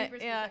item, and super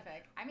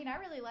specific. I mean, I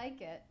really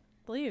like it.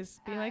 Please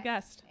be my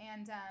guest.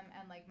 And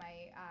like my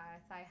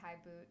thigh high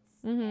boots,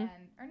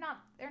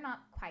 they're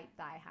not quite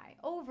thigh high,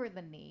 over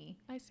the knee.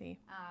 I see.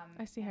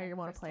 I see how you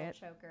want to play it.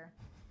 Choker.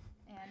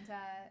 And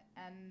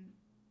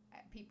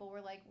people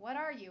were like, "What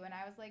are you?" And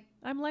I was like,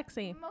 "I'm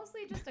Lexi.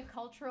 Mostly just a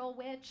cultural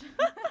witch."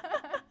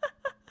 I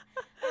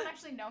don't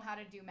actually know how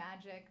to do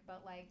magic,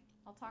 but like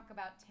I'll talk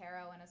about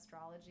tarot and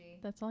astrology.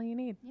 That's all you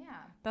need. Yeah.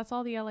 That's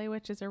all the LA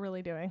witches are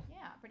really doing.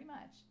 Yeah, pretty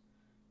much.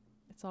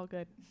 It's all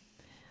good.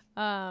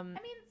 I mean,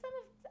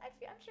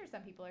 I'm sure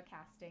some people are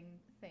casting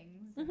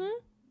things.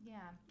 Yeah.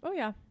 Oh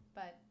yeah.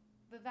 But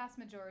the vast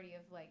majority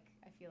of like,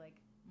 I feel like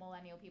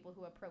millennial people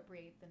who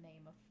appropriate the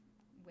name of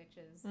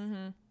witches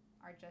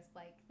are just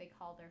like, they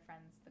call their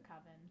friends the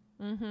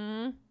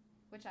coven,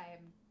 which I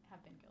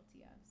have been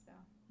guilty of. So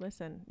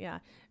listen, yeah,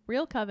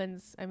 real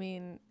covens. I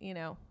mean,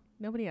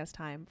 nobody has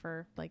time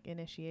for like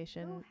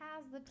initiation. Who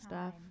has the time?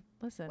 Stuff.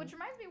 Listen. Which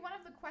reminds me, one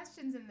of the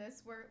questions in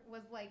this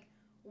was like,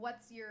 what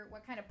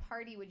kind of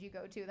party would you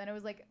go to? Then it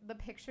was like, the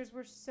pictures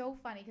were so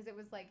funny because it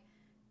was like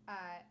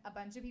a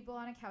bunch of people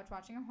on a couch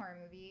watching a horror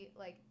movie,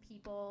 like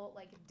people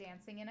like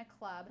dancing in a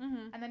club,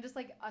 and then just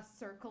like a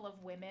circle of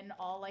women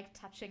all like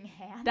touching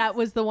hands. That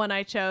was the one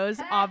I chose.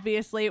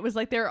 Obviously, it was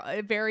like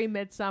they're very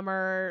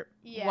midsummer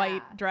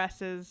white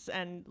dresses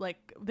and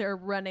like they're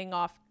running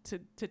off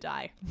to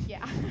die.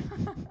 Yeah.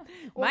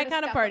 My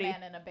kind of party. A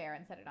man in a bear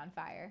and set it on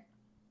fire.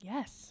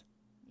 Yes.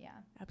 Yeah.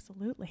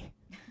 Absolutely.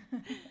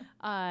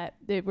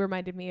 It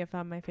reminded me of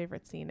my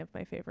favorite scene of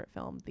my favorite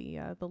film,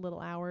 the Little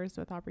Hours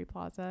with Aubrey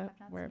Plaza,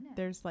 where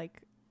there's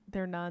like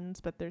they're nuns,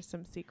 but there's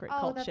some secret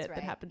cult shit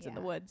that happens in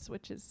the woods,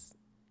 which is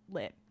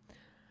lit.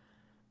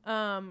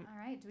 All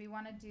right. Do we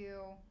want to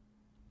do?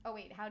 Oh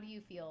wait, how do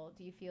you feel?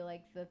 Do you feel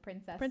like the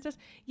princess?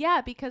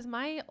 Yeah, because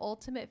my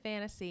ultimate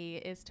fantasy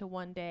is to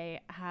one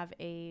day have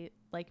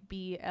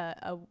be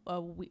a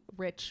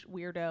rich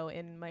weirdo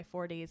in my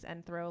 40s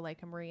and throw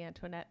like a Marie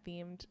Antoinette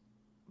themed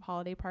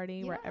holiday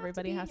party where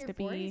everybody has to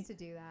be to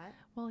do that.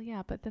 Well,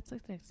 yeah, but that's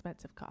like an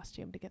expensive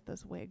costume to get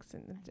those wigs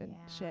and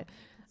shit.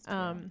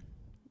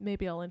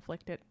 Maybe I'll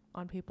inflict it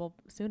on people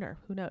sooner.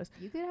 Who knows?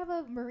 You could have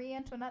a Marie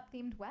Antoinette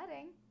themed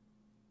wedding.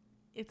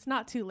 It's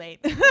not too late.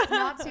 It's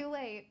not too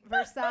late.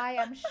 Versailles,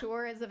 I'm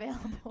sure, is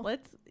available. You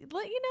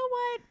know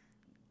what?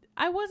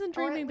 I wasn't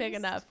dreaming big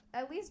enough.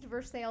 At least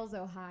Versailles,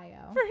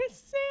 Ohio.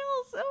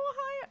 Versailles,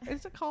 Ohio.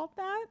 Is it called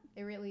that?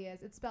 It really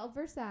is. It's spelled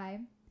Versailles,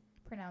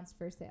 pronounced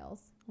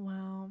Versailles.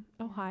 Wow.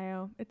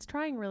 Ohio. It's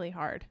trying really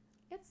hard.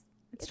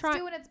 It's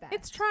doing its best.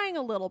 It's trying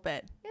a little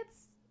bit.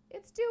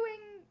 It's doing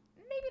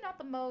maybe not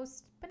the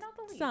most, but not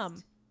the least.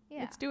 Some.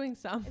 Yeah. It's doing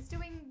some. It's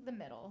doing the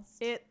middle.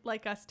 It,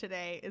 like us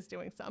today, is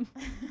doing some.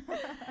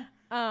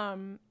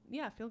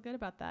 Yeah, feel good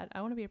about that.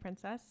 I want to be a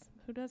princess.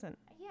 Who doesn't?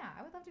 Yeah,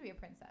 I would love to be a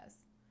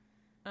princess.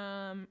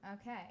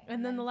 Okay.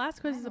 And then the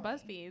last quiz is a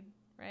BuzzFeed,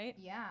 right?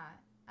 Yeah.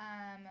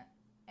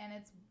 And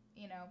it's,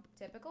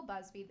 typical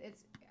BuzzFeed.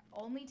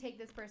 only take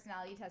this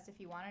personality test if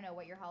you want to know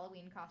what your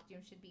Halloween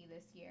costume should be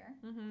this year.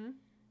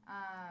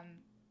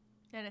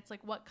 And it's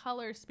like, what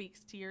color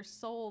speaks to your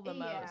soul the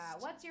most? Yeah.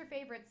 What's your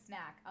favorite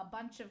snack? A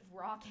bunch of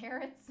raw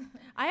carrots?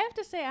 I have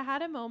to say, I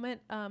had a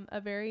moment,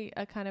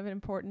 a kind of an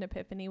important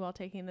epiphany while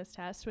taking this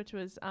test, which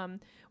was,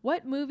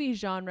 what movie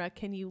genre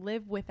can you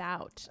live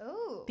without?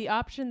 Ooh. The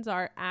options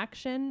are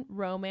action,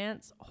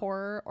 romance,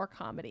 horror, or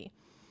comedy.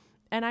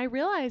 And I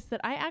realized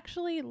that I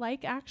actually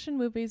like action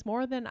movies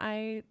more than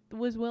I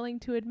was willing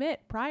to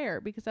admit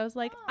prior, because I was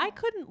like, I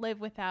couldn't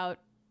live without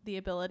the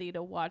ability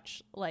to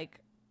watch, like,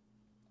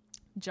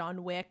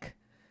 John Wick.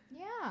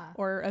 Yeah.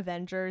 Or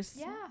Avengers.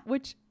 Yeah.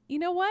 Which, you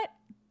know what?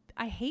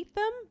 I hate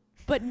them,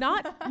 but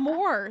not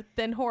more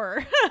than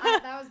horror.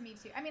 That was me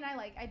too. I mean,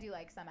 I do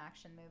like some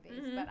action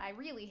movies, but I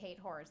really hate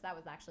horrors. That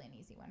was actually an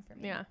easy one for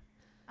me. Yeah.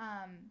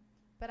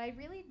 But I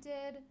really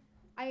did.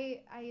 I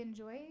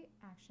enjoy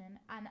action,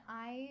 and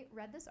I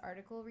read this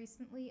article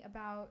recently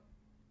about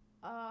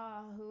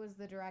who was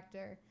the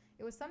director.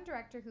 It was some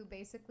director who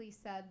basically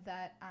said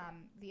that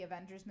the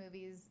Avengers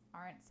movies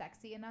aren't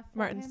sexy enough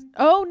for him.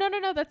 Oh, no.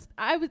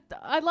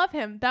 I love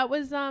him. That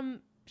was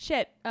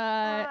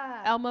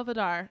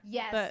Almovidar.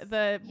 Yes.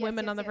 The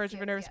Women on the Verge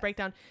of a Nervous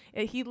Breakdown.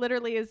 He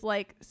literally is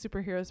like,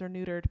 superheroes are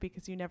neutered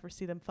because you never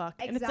see them fuck.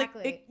 Exactly. And it's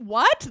like,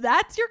 what?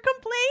 That's your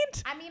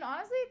complaint? I mean,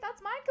 honestly,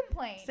 that's my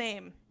complaint.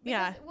 Same.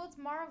 Because, well, it's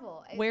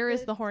Marvel. Where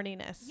is the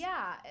horniness?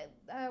 Yeah.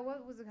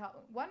 What was it called?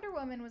 Wonder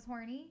Woman was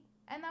horny,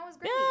 and that was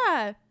great.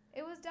 Yeah.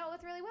 It was dealt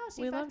with really well.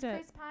 She loved fucked it.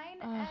 Chris Pine,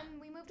 and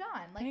we moved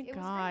on. Like, Thank it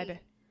was God. great.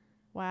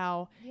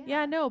 Wow.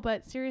 Yeah, no,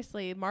 but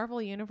seriously,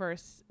 Marvel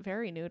Universe,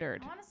 very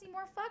neutered. I want to see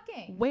more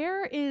fucking.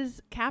 Where is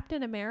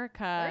Captain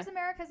America? Where's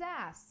America's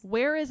ass?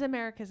 Where is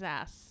America's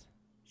ass?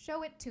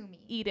 Show it to me.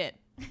 Eat it.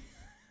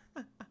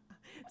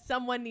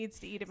 Someone needs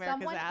to eat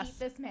America's Someone ass. eat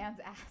this man's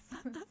ass.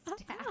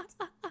 Stat.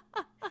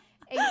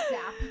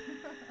 ASAP.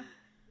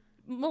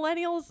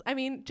 Millennials, I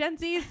mean, Gen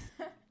Zs,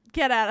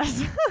 get at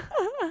us.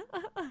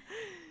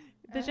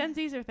 The Gen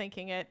Zs are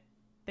thinking it.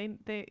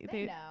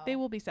 They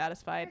will be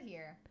satisfied. We're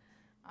here.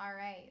 All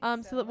right.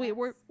 So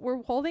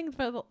we're holding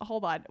for the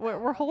hold on.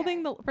 We're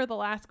holding for the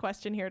last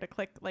question here to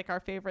click like our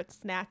favorite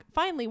snack.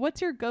 Finally,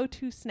 what's your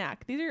go-to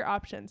snack? These are your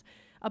options.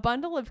 A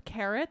bundle of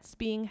carrots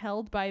being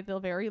held by the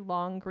very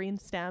long green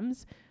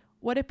stems.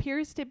 What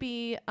appears to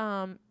be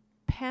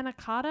panna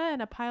cotta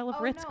and a pile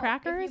of Ritz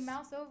crackers. If you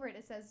mouse over it,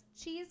 it says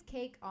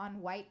cheesecake on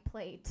white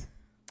plate.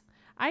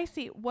 I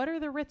see. What are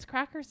the Ritz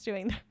crackers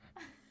doing there?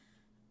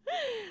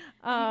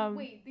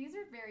 Wait, these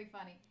are very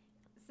funny.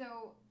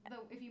 So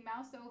if you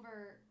mouse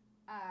over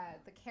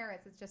the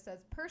carrots, it just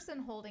says person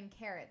holding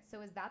carrots.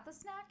 So is that the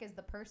snack? Is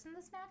the person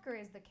the snack, or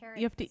is the carrot?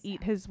 You have to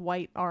eat his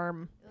white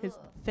arm, his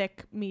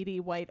thick, meaty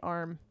white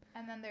arm.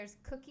 And then there's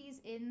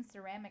cookies in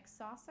ceramic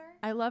saucer.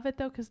 I love it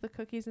though, because the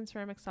cookies in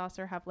ceramic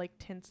saucer have like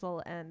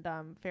tinsel and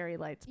fairy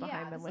lights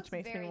behind them, which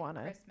makes me want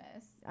to.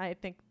 Christmas. I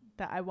think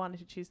that I wanted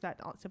to choose that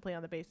simply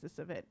on the basis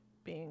of it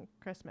being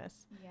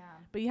Christmas. Yeah.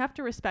 But you have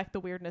to respect the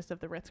weirdness of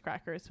the Ritz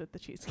crackers with the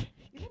cheesecake.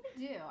 You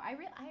really do. I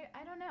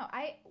don't know.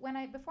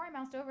 Before I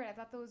moused over it, I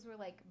thought those were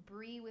like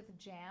brie with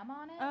jam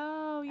on it.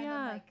 Oh yeah. And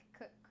then like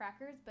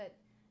crackers, but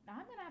now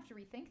I'm gonna have to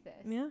rethink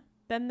this. Yeah.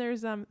 Then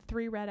there's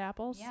 3 red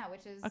apples. Yeah,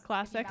 which is a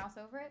classic. If you mouse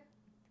over it,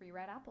 3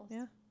 red apples.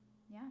 Yeah.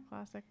 Yeah.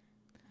 Classic.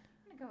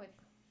 I'm gonna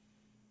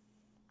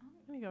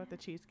go with the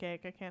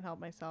cheesecake. I can't help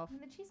myself. I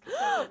mean, the cheesecake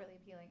is also really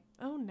appealing.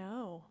 Oh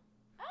no.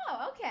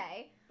 Oh,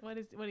 okay. What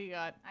do you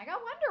got? I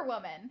got Wonder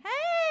Woman.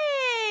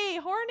 Hey,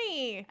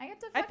 horny. I get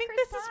to fuck I think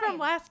Chris this is Pine. from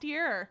last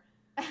year.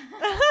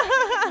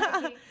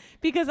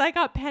 Because I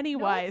got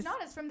Pennywise. No, it's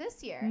not. It's from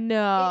this year.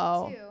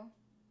 No. It too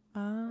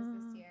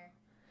was this year.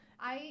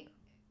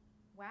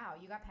 Wow,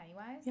 you got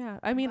Pennywise? Yeah.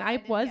 I mean, I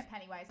didn't was get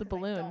Pennywise the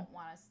balloon. I don't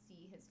want to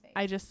see his face.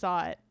 I just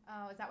saw it.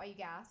 Oh, is that why you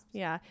gasped?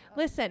 Yeah. Oh.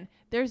 Listen,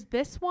 there's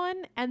this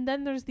one, and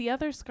then there's the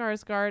other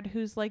Skarsgård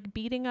who's like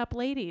beating up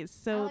ladies.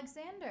 So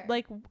Alexander.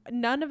 like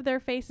none of their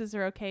faces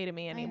are okay to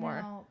me anymore.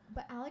 I know,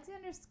 but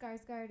Alexander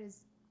Skarsgård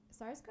is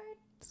Sarsgaard?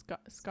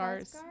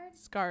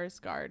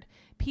 Skarsgård.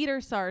 Peter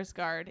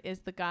Sarsgaard is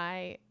the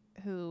guy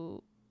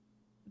who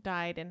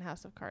died in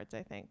House of Cards,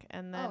 I think.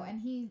 And then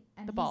he's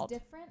bald.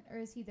 different, or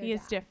is he their He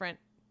dad? is different.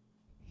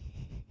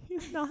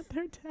 He's not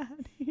their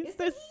dad. He's Isn't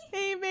the he?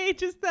 same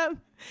age as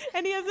them,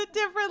 and he has a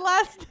different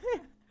last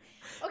name.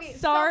 Okay,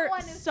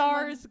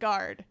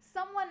 Sarsgaard.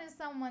 Someone is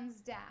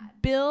someone's dad.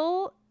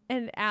 Bill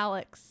and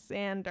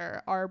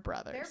Alexander are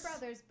brothers. They're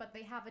brothers, but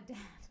they have a dad.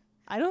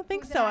 I don't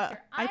think Who's so. an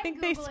actor? I I'm think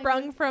they Googling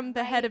sprung this from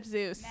the head right of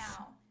Zeus.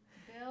 Now,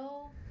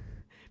 Bill.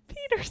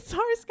 Peter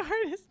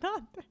Sarsgaard is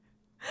not.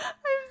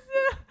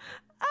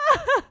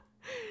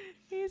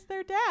 He's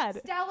their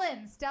dad.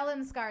 Stellan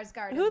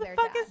Skarsgård. Who is the their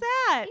fuck dad. is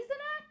that? He's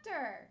an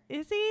actor.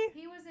 Is he?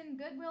 He was in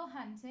Good Will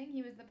Hunting.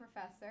 He was the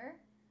professor.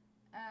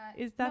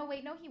 Is that? No,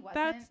 wait, no, he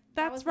wasn't.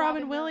 That's was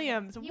Robin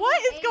Williams. He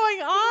What was is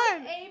going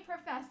on? He was a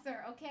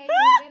professor, okay? He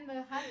was in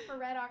The Hunt for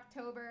Red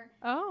October.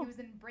 Oh. He was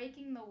in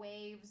Breaking the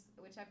Waves,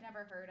 which I've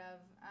never heard of.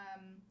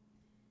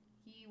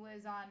 He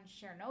was on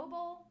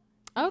Chernobyl.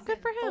 Oh, He's good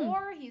in for him.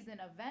 Thor. He's in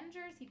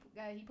Avengers. He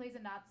plays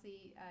a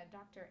Nazi,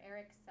 Dr.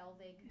 Eric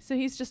Selvig. So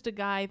he's just a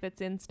guy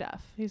that's in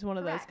stuff. He's one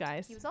of those Correct.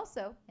 guys. He was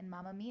also in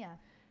Mamma Mia.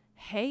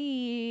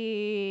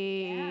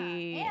 Hey.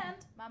 Yeah.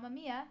 And Mamma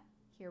Mia,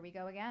 here we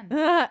go again.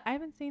 I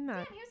haven't seen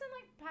that. Damn, he was in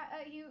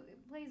he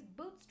plays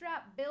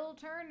Bootstrap Bill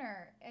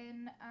Turner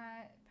in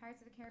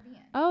Pirates of the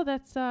Caribbean. Oh,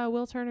 that's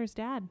Will Turner's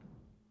dad.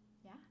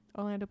 Yeah.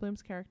 Orlando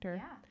Bloom's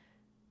character. Yeah.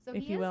 So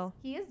If you will.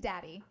 He is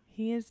daddy,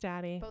 He is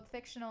daddy. both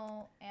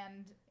fictional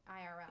and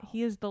IRL.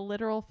 He is the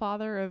literal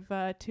father of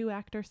 2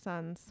 actor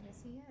sons.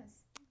 Yes, he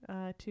is.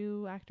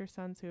 2 actor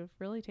sons who have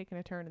really taken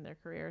a turn in their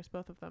careers,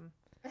 both of them.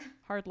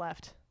 Hard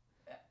left.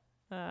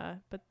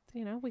 But,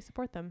 we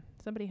support them.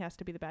 Somebody has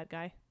to be the bad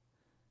guy.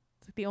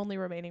 It's like the only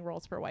remaining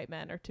roles for white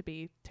men are to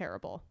be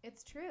terrible.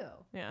 It's true.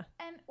 Yeah.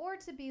 Or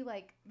to be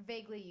like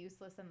vaguely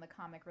useless in the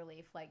comic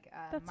relief, like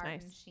That's Martin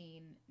nice.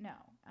 Sheen. No,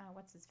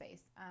 what's his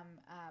face?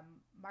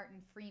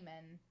 Martin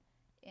Freeman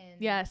in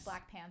Yes.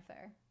 Black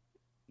Panther,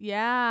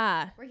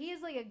 Yeah. where he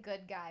is like a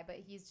good guy, but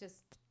he's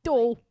just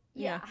Do.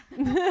 yeah.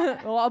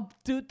 Well, I'll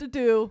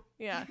do.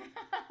 Yeah.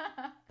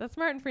 That's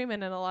Martin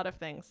Freeman in a lot of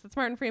things. That's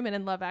Martin Freeman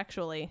in Love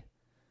Actually.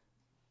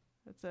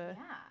 That's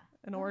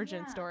an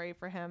origin story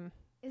for him.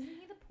 Isn't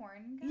he the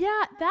porn guy?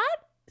 Yeah, that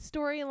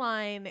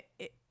storyline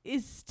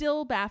is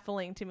still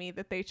baffling to me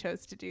that they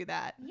chose to do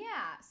that.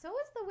 Yeah. So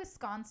is the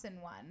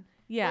Wisconsin one.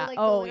 Yeah. Where,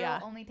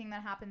 the only thing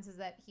that happens is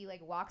that he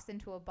like walks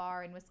into a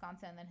bar in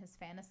Wisconsin and then his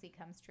fantasy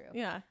comes true.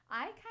 Yeah.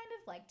 I kind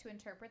of like to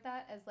interpret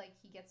that as like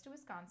he gets to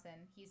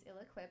Wisconsin, he's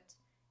ill-equipped,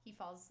 he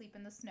falls asleep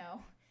in the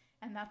snow,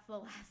 and that's the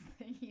last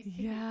thing you see as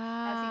he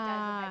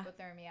dies of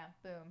hypothermia.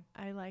 Boom.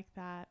 I like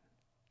that.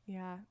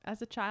 Yeah.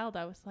 As a child,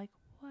 I was like,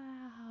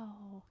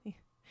 wow.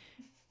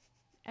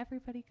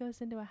 Everybody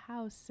goes into a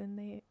house and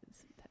they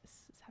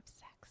have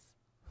sex.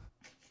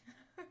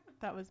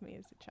 That was me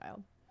as a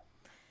child.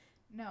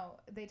 No,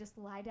 they just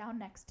lie down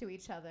next to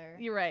each other.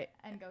 You're right.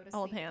 And go to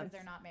Hold sleep because hands.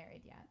 they're not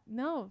married yet.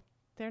 No,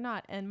 they're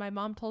not. And my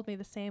mom told me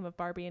the same of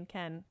Barbie and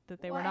Ken,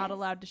 that they were not What?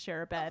 allowed to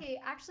share a bed. Okay,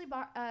 actually,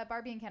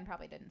 Barbie and Ken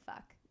probably didn't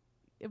fuck.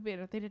 They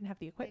didn't have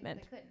the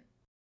equipment. They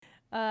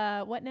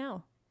couldn't. What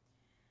now?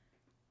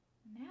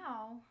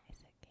 Now Is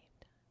it game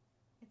time?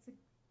 it's a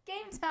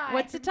game time.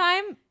 What's the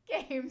time?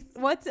 Games.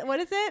 What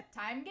is it?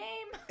 Time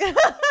game.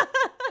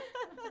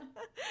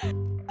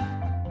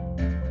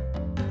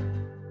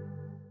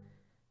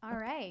 All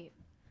right.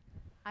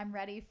 I'm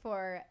ready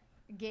for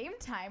game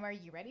time. Are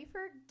you ready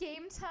for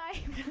game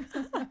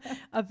time?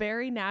 A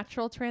very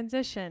natural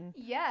transition.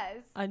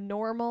 Yes. A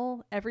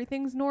normal,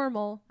 everything's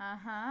normal.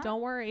 Uh-huh.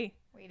 Don't worry.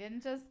 We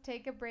didn't just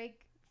take a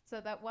break so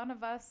that one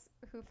of us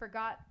who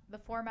forgot the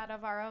format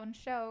of our own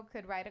show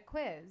could write a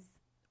quiz.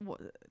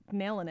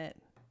 Nailing it.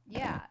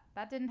 Yeah,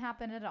 that didn't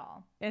happen at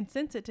all. And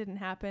since it didn't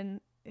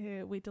happen,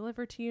 we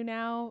deliver to you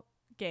now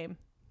game.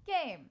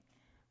 Game.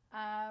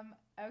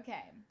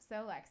 Okay,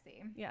 so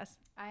Lexi. Yes.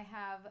 I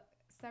have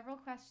several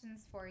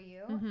questions for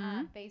you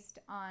based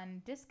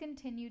on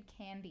discontinued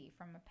candy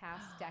from a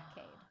past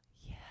decade.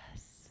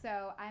 Yes.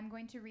 So I'm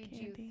going to read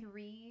you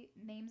 3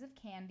 names of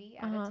candy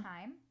at a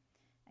time,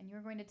 and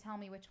you're going to tell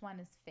me which one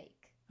is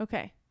fake.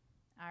 Okay.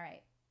 All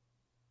right.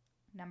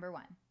 Number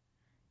 1.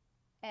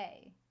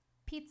 A.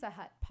 Pizza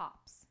Hut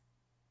Pops.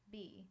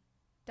 B.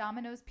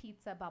 Domino's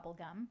Pizza Bubble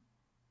Gum.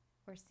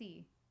 Or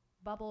C.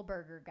 Bubble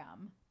Burger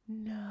Gum.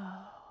 No.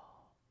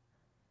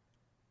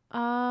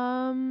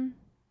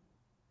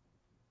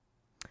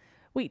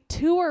 Wait,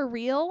 2 are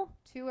real?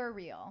 2 are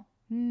real.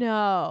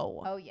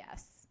 No. Oh,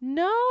 yes.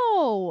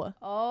 No.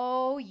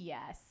 Oh,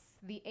 yes.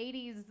 The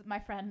 80s, my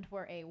friend,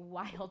 were a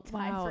wild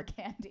time for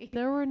candy.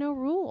 There were no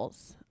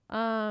rules.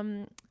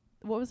 What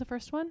was the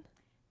first one?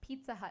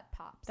 Pizza Hut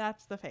Pops.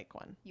 That's the fake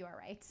one. You are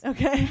right.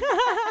 Okay.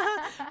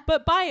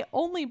 But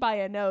only by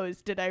a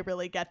nose did I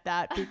really get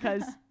that,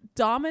 because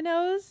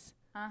Domino's?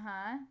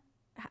 Uh-huh.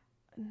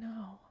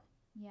 No.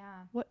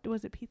 Yeah. What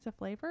was it, pizza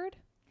flavored?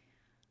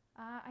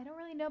 I don't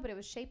really know, but it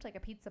was shaped like a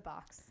pizza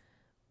box.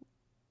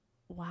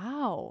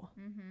 Wow.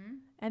 Mm-hmm.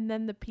 And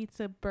then the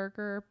pizza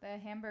burger. The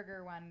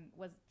hamburger one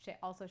was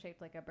also shaped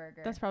like a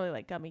burger. That's probably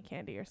like gummy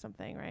candy or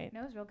something, right?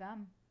 No, it was real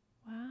gum.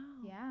 Wow.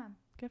 Yeah.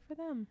 Good for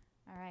them.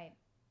 All right.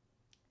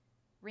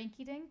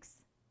 Rinky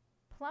Dinks,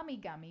 Plummy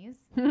Gummies,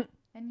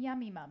 and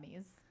Yummy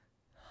Mummies.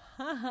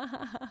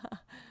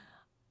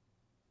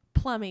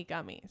 Plummy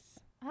gummies.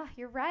 Ah,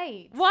 you're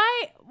right.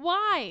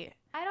 Why?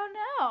 I don't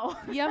know.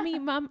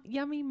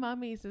 Yummy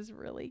mummies is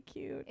really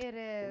cute. It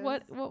is.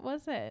 What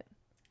was it?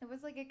 It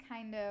was like a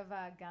kind of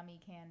gummy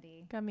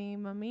candy. Gummy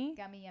mummy?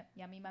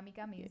 Yummy mummy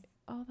gummies.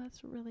 Oh,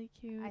 that's really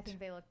cute. I think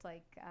they looked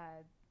like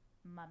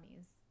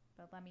mummies,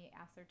 but let me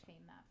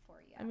ascertain that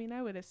for you. I mean,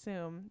 I would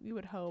assume. You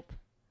would hope.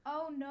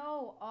 Oh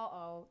no.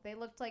 Uh-oh.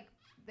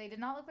 They did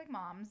not look like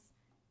moms.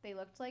 They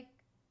looked like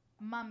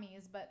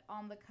mummies, but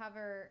on the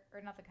cover,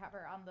 or not the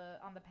cover, on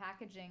the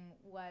packaging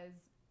was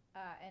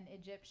an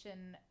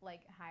Egyptian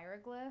like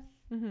hieroglyph,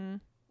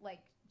 like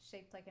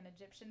shaped like an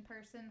Egyptian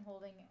person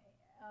holding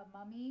a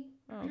mummy.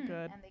 Oh,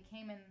 good. And they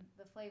came in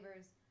the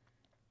flavors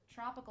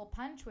Tropical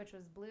Punch, which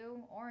was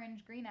blue,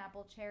 orange, green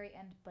apple, cherry,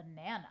 and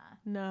banana.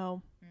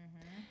 No.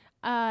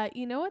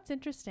 You know what's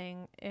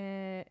interesting,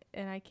 and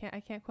I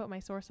can't quote my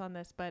source on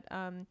this, but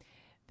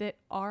that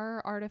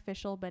our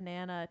artificial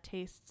banana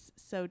tastes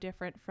so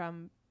different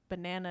from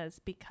bananas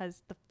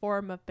because the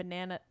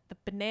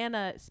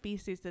banana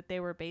species that they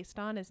were based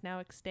on is now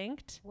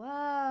extinct.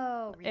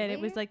 Whoa, really? And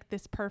it was like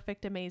this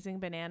perfect, amazing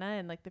banana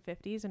in like the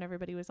 50s, and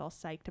everybody was all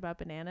psyched about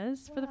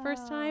bananas for the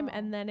first time,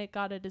 and then it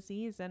got a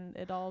disease and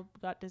it all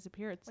got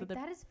disappeared. Wait,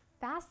 that is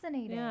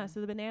fascinating. Yeah,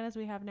 so the bananas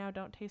we have now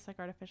don't taste like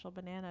artificial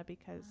banana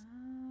because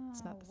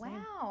it's not the same.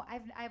 Wow,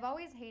 I've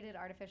always hated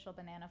artificial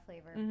banana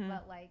flavor,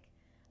 but like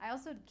I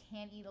also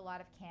can't eat a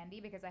lot of candy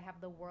because I have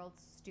the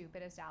world's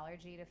stupidest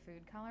allergy to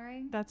food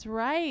coloring. That's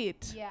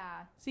right.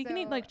 Yeah. So you can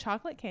eat like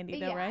chocolate candy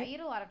though, right? Yeah, I eat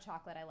a lot of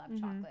chocolate. I love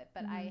chocolate,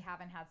 but I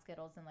haven't had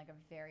Skittles in like a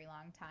very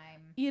long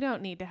time. You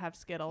don't need to have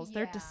Skittles.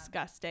 They're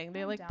disgusting.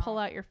 They pull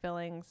out your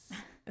fillings.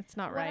 It's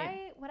not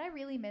right. What I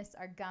really miss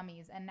are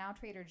gummies, and now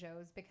Trader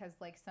Joe's, because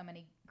like so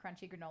many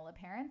crunchy granola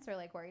parents are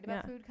like worried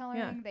about food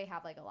coloring. They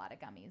have like a lot of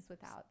gummies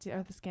without.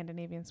 Are the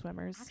Scandinavian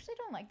Swimmers? I actually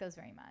don't like those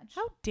very much.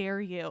 How dare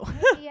you?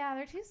 Yeah,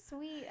 they're too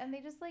sweet, and they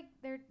just like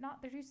they're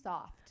too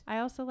soft. I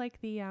also like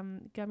the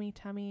gummy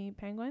tummy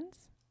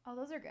penguins. Oh,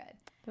 those are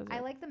good. I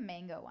like the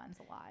mango ones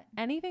a lot.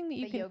 Anything that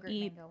you the can yogurt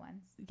eat. Mango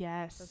ones.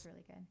 Yes. Those are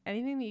really good.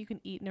 Anything that you can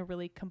eat in a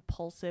really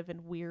compulsive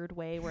and weird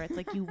way where it's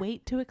like you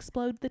wait to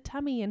explode the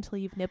tummy until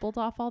you've nibbled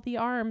off all the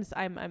arms.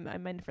 I'm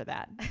in for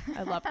that.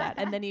 I love that.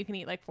 And then you can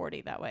eat like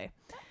 40 that way.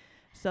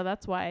 So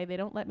that's why they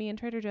don't let me in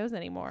Trader Joe's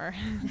anymore.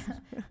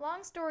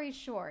 Long story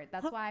short,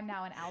 that's why I'm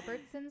now an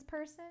Albertsons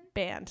person.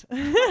 Banned. All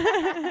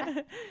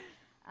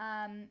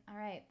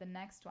right, the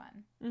next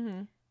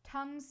one.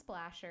 Tongue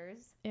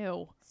splashers.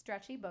 Ew.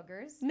 Stretchy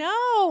boogers.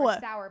 No. Or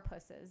sour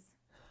pusses.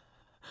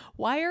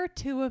 Why are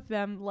two of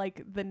them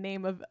like the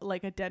name of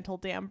like a dental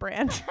dam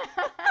brand?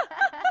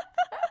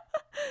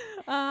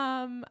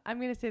 I'm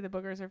gonna say the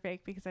boogers are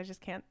fake because I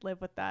just can't live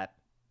with that.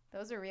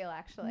 Those are real,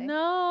 actually.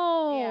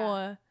 No.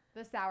 Yeah.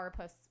 The sour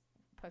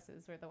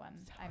pusses were the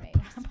ones I made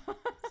up.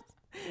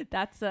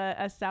 That's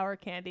a sour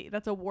candy.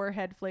 That's a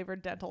warhead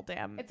flavored dental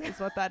dam is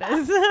what that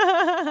is.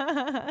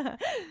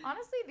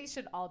 Honestly, these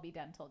should all be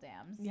dental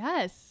dams.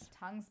 Yes.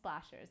 Tongue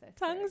splashers.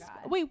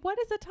 Wait, what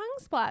is a tongue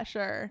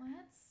splasher?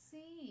 Let's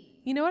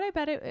see. You know what I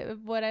bet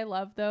what I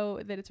love though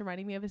that it's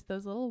reminding me of is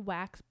those little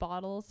wax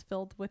bottles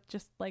filled with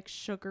just like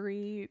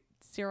sugary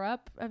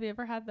syrup. Have you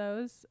ever had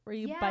those where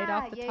you bite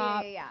off the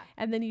top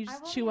and then you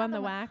just chew on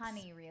the wax?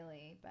 Honey,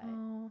 really, but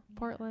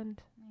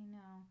Portland. I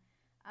know.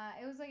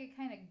 It was like a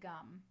kind of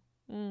gum.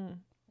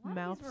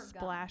 Mouth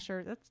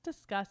splasher. That's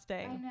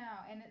disgusting. I know.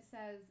 And it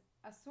says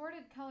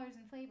assorted colors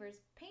and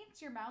flavors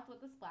paints your mouth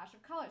with a splash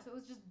of color. So it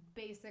was just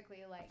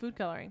basically like food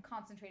coloring,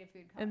 concentrated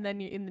food coloring.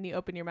 And then you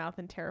open your mouth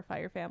and terrify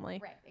your family.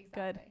 Right,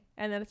 exactly. Good.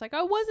 And then it's like,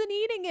 I wasn't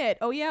eating it.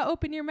 Oh yeah,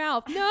 open your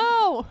mouth.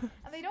 No.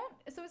 And they don't.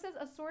 So it says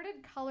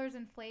assorted colors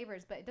and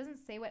flavors, but it doesn't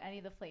say what any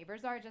of the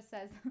flavors are. It just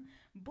says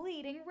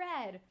bleeding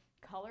red,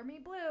 color me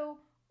blue,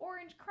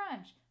 orange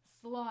crunch,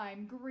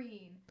 slime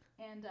green,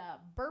 and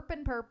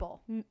burpin'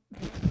 purple.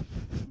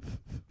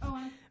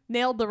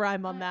 Nailed the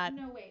rhyme on that.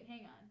 No, wait,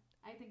 hang on.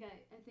 I think I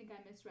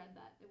misread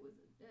that. It was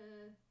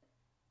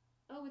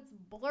it's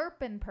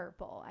blurpin'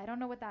 purple. I don't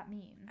know what that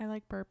means. I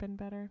like burpin'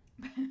 better.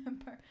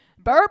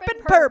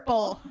 Burpin'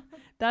 purple.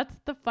 That's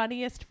the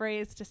funniest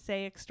phrase to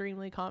say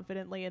extremely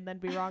confidently and then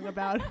be wrong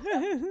about. It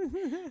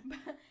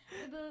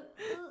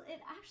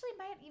actually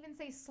might even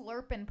say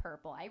slurpin'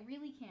 purple. I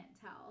really can't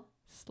tell.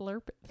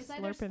 It's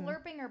either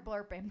slurping or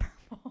blurpin'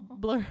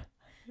 purple.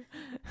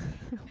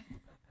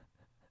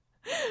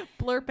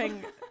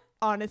 Blurping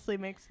honestly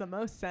makes the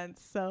most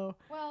sense. So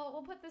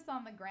we'll put this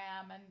on the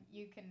gram and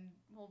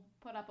we'll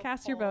put up a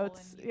cast poll your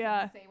votes. And you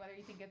can say whether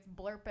you think it's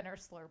blurpin' or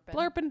slurpin'.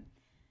 Blurpin'.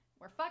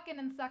 We're fucking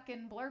and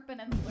sucking,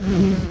 blurpin' and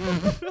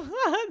slurpin'.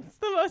 That's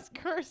the most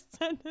cursed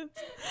sentence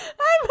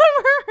I've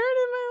ever heard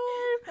in my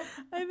life.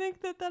 I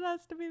think that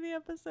has to be the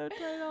episode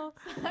title.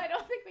 I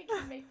don't think we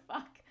can make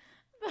fuck.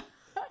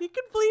 You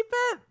can bleep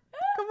it.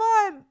 Come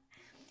on.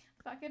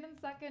 Fucking and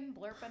sucking,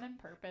 blurpin' and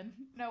purpin'.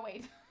 No,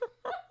 wait.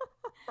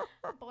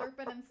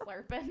 Blurpin' and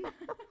slurpin'.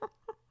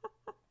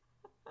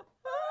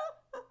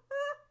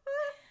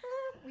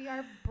 We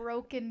are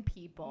broken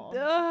people.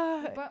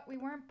 But we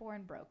weren't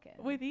born broken.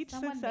 With each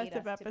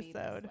successive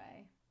episode.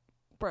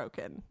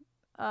 Broken.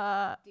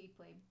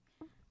 Deeply.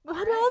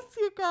 What else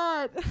you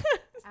got?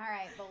 All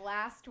right, the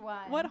last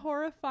one. What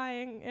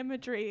horrifying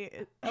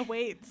imagery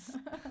awaits?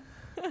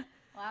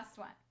 Last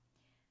one.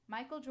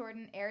 Michael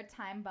Jordan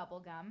Airtime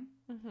Bubblegum,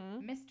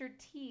 Mr.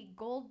 T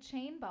Gold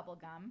Chain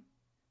Bubblegum,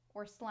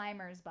 or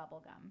Slimer's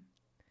Bubblegum.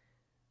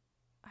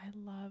 I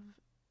love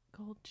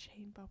Gold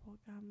Chain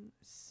Bubblegum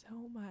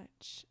so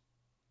much.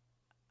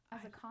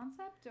 As a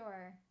concept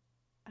or?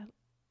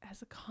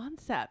 As a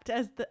concept.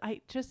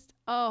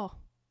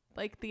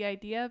 Like the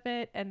idea of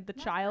it and the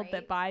child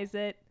that buys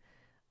it.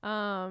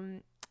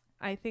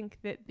 I think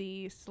that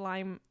the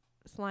slime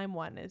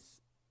one is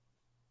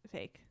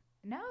fake.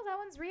 No, that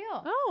one's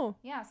real. Oh.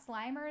 Yeah,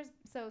 Slimer's.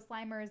 So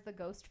Slimer is the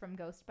ghost from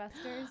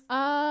Ghostbusters.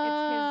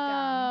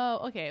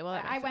 Oh. Okay.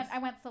 Well, I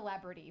went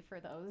celebrity for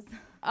those.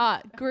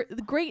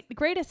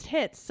 Greatest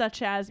hits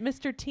such as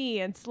Mr. T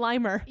and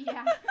Slimer.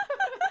 Yeah.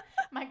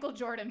 Michael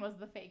Jordan was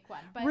the fake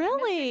one. But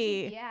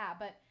Really? Mr. T, yeah,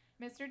 but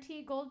Mr.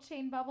 T Gold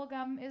Chain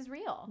Bubblegum is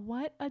real.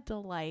 What a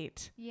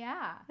delight.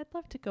 Yeah. I'd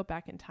love to go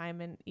back in time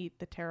and eat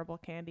the terrible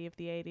candy of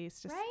the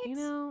 80s. Just, right? you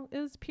know, it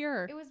was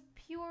pure. It was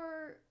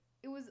pure.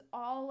 It was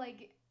all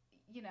like,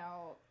 you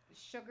know,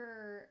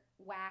 sugar,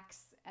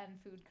 wax, and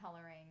food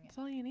coloring. That's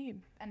all you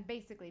need. And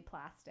basically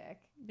plastic.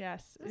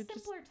 Yes. It was a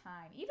simpler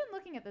time. Even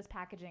looking at this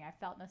packaging, I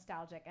felt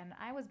nostalgic, and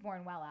I was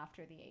born well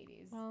after the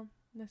 80s. Well,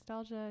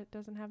 nostalgia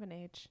doesn't have an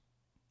age.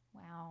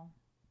 Wow.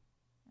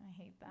 I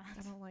hate that.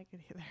 I don't like it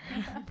either.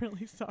 I'm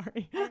really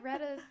sorry. I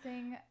read a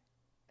thing.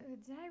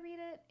 Did I read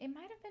it? It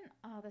might have been.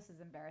 Oh, this is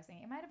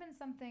embarrassing. It might have been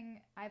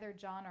something either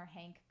John or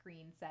Hank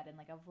Green said in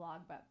like a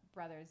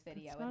Vlogbrothers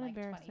video in like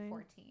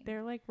 2014.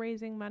 They're like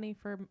raising money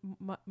for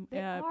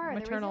There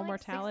maternal was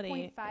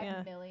mortality.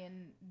 $6.5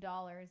 million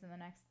in the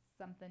next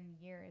something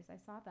years. I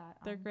saw that.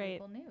 They're on great.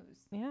 Google News.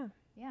 Yeah.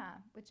 Yeah,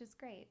 which is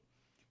great.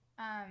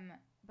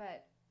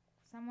 But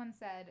someone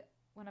said.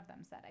 One of them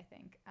said, I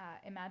think,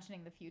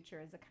 imagining the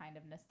future is a kind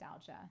of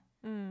nostalgia.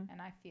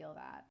 And I feel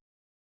that.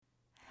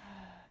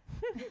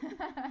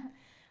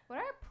 What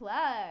are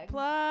plugs?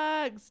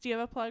 Plugs. Do you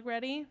have a plug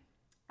ready?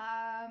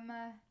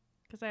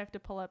 Because I have to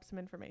pull up some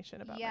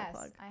information about my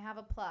plug. Yes, I have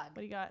a plug.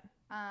 What do you got?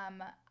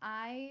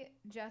 I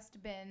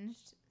just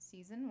binged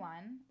season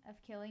 1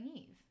 of Killing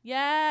Eve.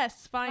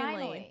 Yes,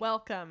 finally.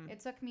 Welcome. It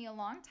took me a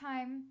long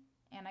time,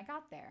 and I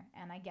got there,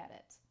 and I get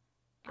it.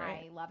 Great.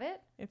 I love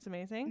it. It's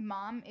amazing.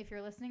 Mom, if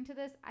you're listening to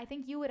this, I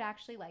think you would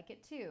actually like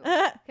it too,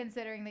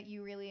 considering that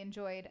you really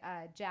enjoyed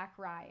Jack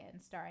Ryan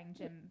starring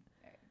Jim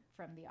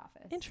from The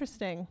Office.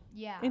 Interesting.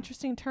 Yeah.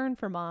 Interesting turn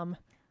for Mom.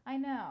 I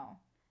know.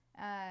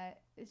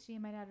 She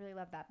and my dad really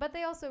love that. But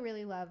they also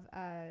really love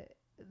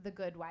The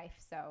Good Wife,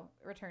 so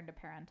Return to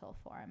Parental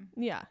Form.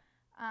 Yeah.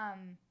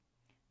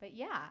 But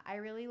yeah, I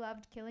really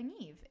loved Killing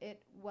Eve.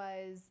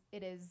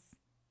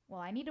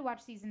 Well, I need to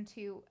watch season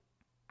 2.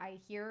 I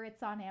hear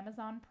it's on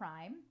Amazon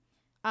Prime.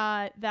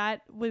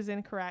 That was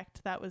incorrect.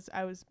 I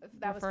was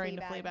referring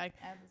to Fleabag.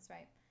 That's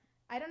right.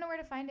 I don't know where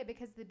to find it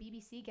because the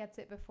BBC gets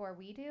it before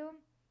we do.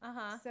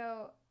 Uh-huh.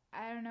 So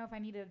I don't know if I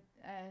need to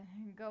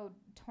go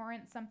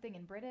torrent something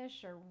in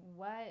British or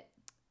what.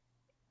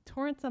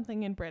 Torrent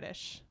something in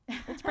British.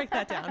 Let's break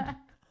that down.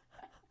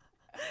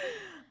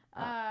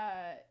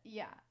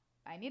 Yeah,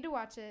 I need to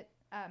watch it.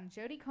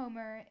 Jodie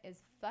Comer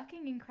is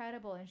fucking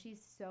incredible, and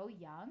she's so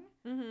young.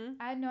 Mm-hmm.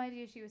 I had no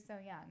idea she was so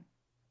young,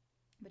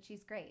 but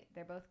she's great.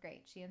 They're both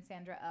great. She and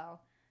Sandra Oh,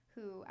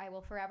 who I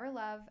will forever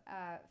love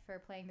for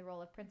playing the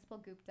role of Principal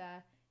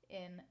Gupta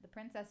in The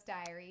Princess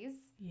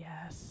Diaries.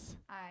 Yes.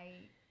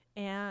 I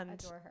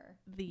adore her.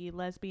 The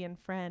lesbian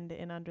friend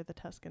in Under the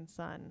Tuscan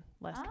Sun,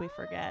 lest we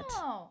forget.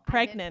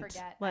 Pregnant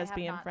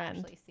lesbian friend. I have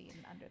not actually seen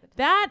Under the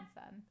Tuscan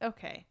Sun.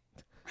 Okay.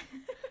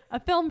 A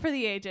film for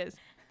the ages.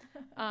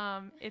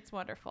 It's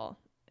wonderful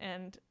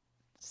and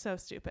so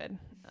stupid,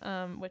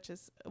 which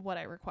is what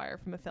I require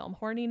from a film.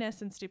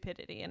 Horniness and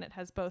stupidity, and it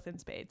has both in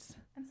spades.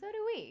 And so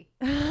do we.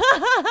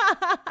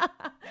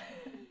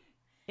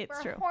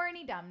 We're true.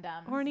 Horny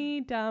dum-dums. Horny,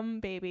 dumb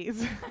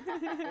babies.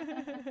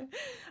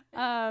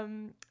 I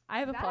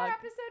have a plug. Our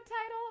episode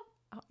title?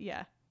 Oh,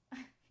 yeah.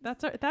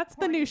 That's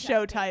the new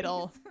show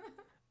title.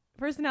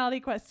 Personality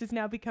Quest is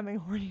now becoming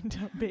Horny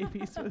Dumb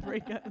Babies with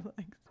Rika and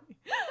Lexi.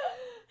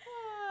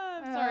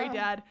 I'm sorry,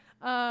 Dad.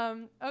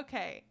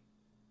 Okay.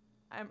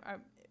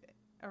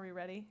 Are we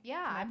ready?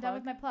 Yeah, I'm done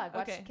with my plug.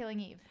 Watch Killing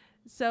Eve.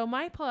 So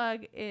my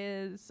plug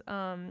is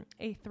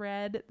a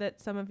thread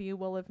that some of you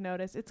will have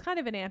noticed. It's kind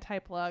of an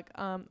anti-plug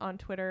on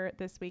Twitter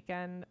this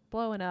weekend,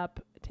 blowing up,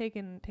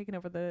 taking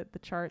over the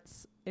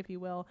charts, if you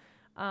will,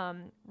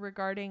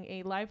 regarding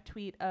a live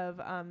tweet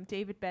of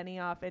David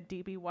Benioff and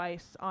D.B.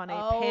 Weiss on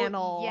a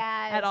panel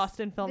at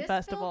Austin Film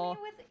Festival. This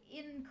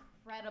filled me with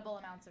incredible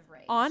amounts of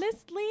rage.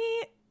 Honestly,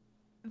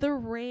 the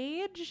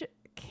rage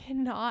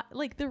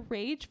the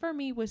rage for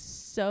me was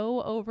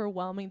so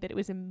overwhelming that it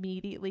was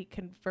immediately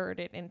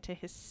converted into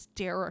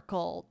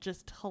hysterical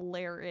just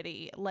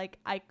hilarity. Like,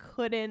 I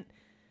couldn't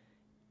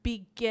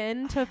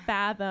begin to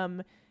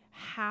fathom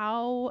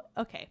how.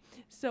 Okay,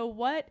 so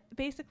what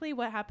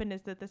happened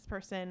is that this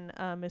person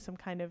is some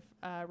kind of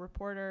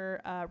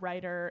reporter,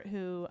 writer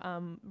who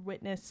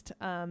witnessed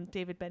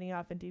David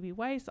Benioff and D.B.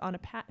 Weiss on a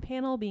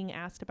panel being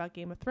asked about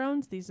Game of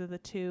Thrones. These are the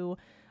two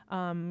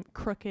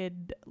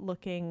crooked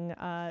looking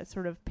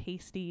sort of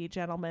pasty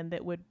gentlemen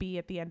that would be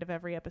at the end of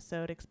every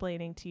episode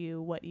explaining to you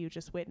what you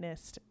just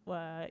witnessed,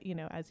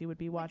 as you would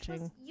be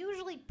watching. Which was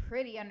usually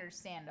pretty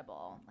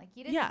understandable. Like,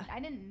 I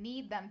didn't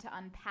need them to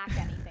unpack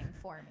anything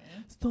for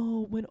me.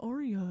 So when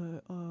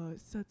Arya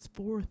sets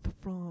forth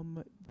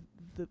from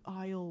the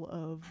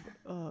Isle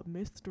of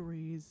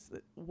Mysteries,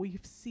 we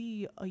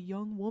see a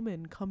young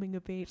woman coming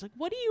of age. Like,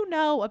 what do you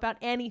know about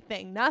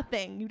anything?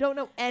 Nothing. You don't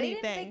know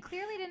anything. They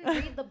clearly didn't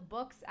read the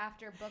books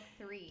after book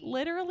 3.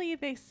 Literally,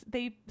 they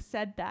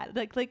said that.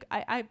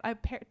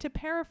 To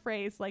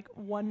paraphrase, like,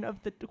 one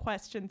of the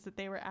questions that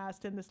they were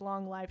asked in this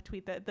long live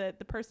tweet, that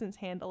the person's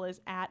handle is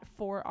at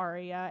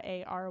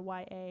 @4Arya,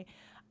 ARYA.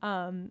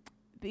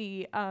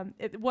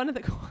 One of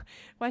the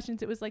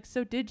questions, it was like,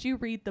 so did you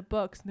read the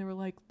books? And they were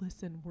like,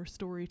 listen, we're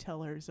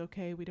storytellers,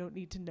 okay? We don't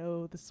need to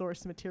know the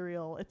source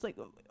material. It's like,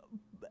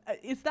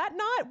 is that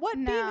not what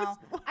no. being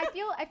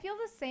I feel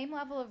the same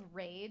level of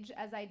rage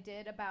as I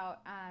did about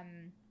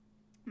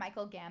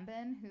Michael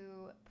Gambon,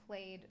 who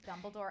played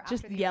Dumbledore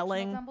just after the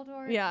yelling original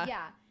Dumbledore.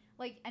 yeah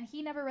Like, and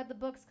he never read the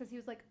books because he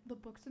was like, the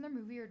books in the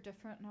movie are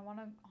different and I want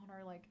to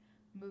honor like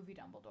movie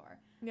Dumbledore.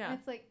 And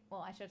it's like, well,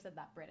 I should have said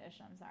that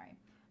British, I'm sorry.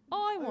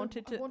 I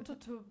wanted to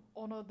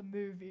honor the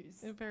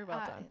movies. Very well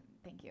done.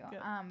 Thank you. Good.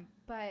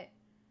 But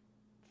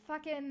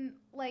fucking,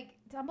 like,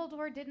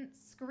 Dumbledore didn't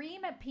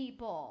scream at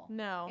people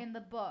in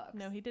the books.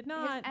 No, he did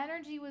not. His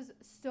energy was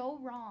so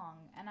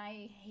wrong, and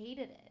I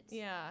hated it.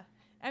 Yeah.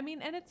 I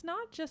mean, and it's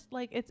not just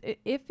like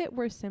if it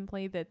were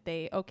simply that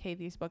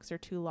these books are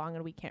too long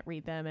and we can't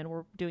read them and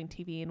we're doing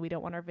TV and we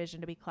don't want our vision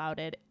to be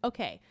clouded.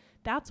 Okay,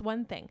 that's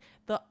one thing.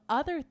 The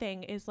other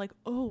thing is like,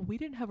 oh, we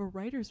didn't have a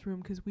writer's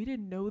room because we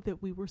didn't know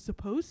that we were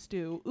supposed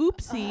to.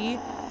 Oopsie.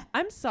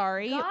 I'm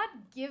sorry. God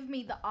give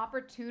me the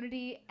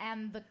opportunity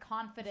and the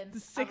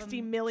confidence. The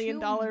 $60 million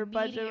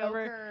budget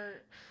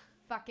over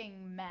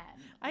fucking men.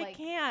 I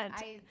can't.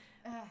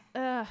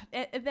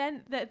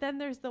 Then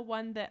there's the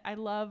one that I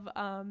love.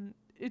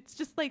 It's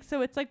just like,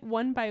 so it's like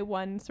one by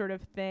one sort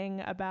of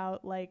thing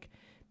about like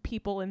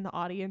people in the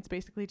audience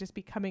basically just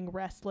becoming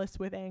restless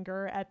with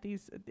anger at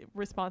these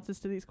responses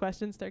to these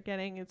questions they're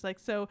getting. It's like,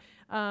 so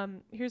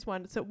here's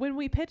one. So when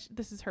we pitched,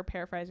 this is her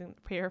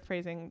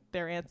paraphrasing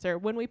their answer.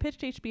 When we pitched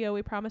HBO,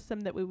 we promised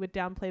them that we would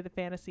downplay the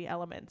fantasy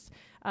elements.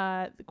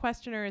 The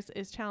questioner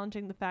is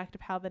challenging the fact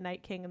of how the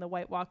Night King and the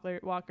White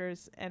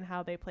Walkers and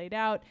how they played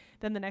out.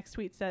 Then the next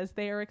tweet says,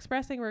 they are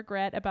expressing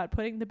regret about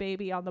putting the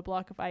baby on the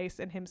block of ice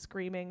and him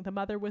screaming. The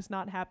mother was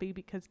not happy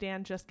because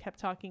Dan just kept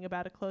talking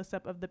about a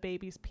close-up of the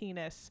baby's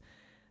penis.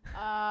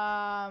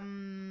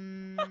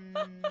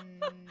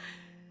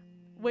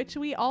 Which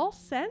we all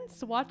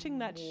sense watching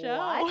that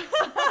show.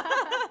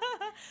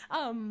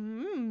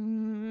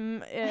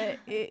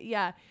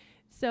 Yeah.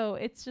 So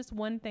it's just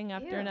one thing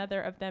after another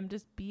of them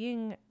just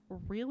being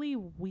really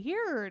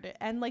weird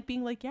and like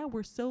being like, yeah,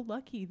 we're so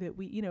lucky that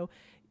we,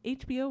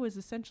 HBO is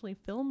essentially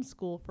film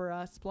school for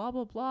us, blah,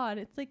 blah, blah. And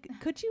it's like,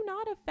 could you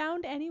not have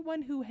found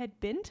anyone who had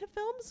been to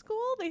film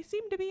school? They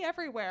seem to be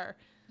everywhere.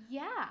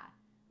 Yeah.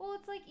 Well,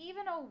 it's like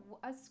even a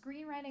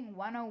screenwriting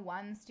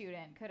 101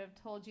 student could have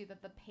told you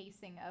that the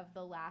pacing of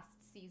the last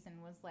season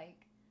was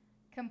like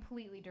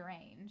completely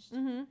deranged.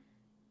 Mm-hmm.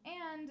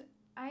 And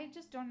I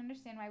just don't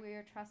understand why we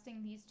are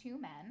trusting these two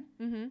men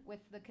with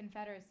the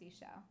Confederacy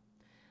show.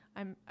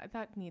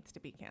 That needs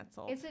to be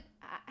canceled. Is it?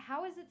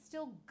 How is it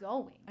still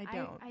going?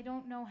 I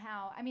don't know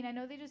how. I mean, I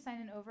know they just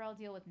signed an overall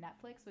deal with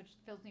Netflix, which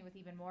fills me with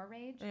even more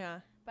rage.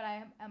 Yeah. But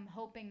I'm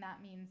hoping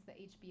that means the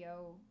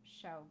HBO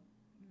show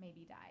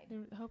maybe died.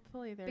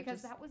 Hopefully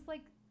because that was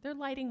like, they're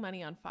lighting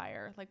money on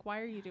fire. Like, why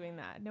are you doing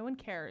that? No one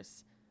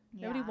cares.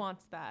 Yeah. Nobody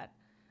wants that.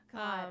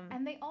 God.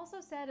 And they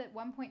also said at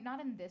one point, not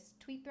in this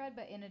tweet thread,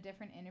 but in a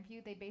different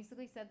interview, they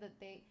basically said that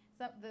the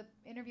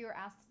interviewer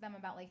asked them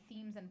about like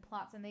themes and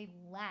plots, and they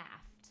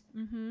laughed.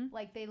 Mm-hmm.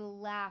 Like they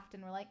laughed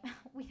and were like,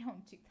 "We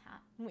don't do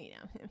that. We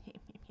don't."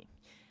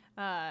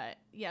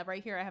 Yeah,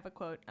 right here I have a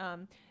quote.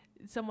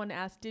 Someone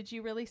asked, did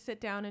you really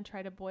sit down and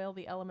try to boil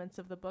the elements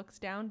of the books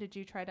down? Did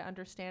you try to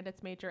understand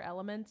its major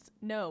elements?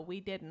 No, we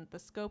didn't. The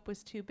scope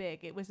was too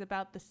big. It was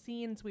about the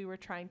scenes we were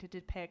trying to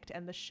depict,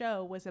 and the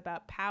show was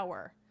about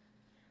power.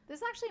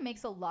 This actually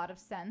makes a lot of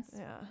sense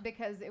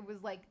because it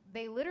was like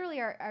they literally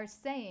are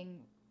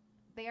saying,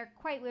 they are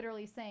quite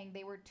literally saying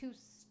they were too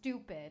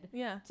stupid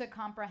to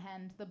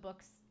comprehend the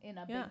books in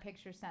a big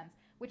picture sense,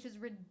 which is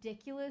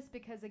ridiculous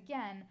because,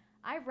 again,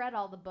 I've read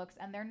all the books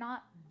and they're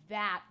not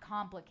that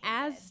complicated.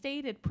 As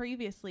stated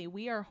previously,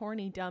 we are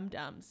horny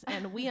dum-dums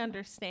and we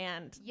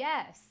understand.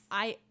 Yes.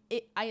 I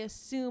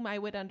assume I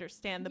would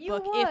understand the You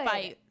book would. if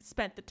I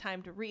spent the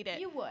time to read it.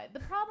 You would.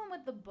 The problem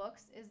with the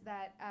books is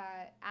that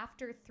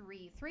after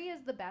three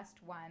is the best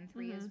one.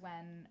 3 is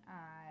when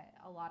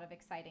a lot of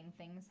exciting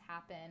things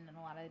happen and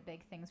a lot of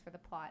big things for the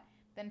plot.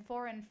 Then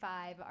 4 and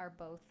 5 are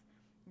both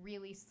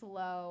really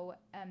slow,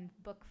 and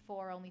book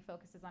 4 only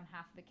focuses on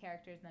half of the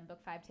characters, and then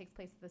book 5 takes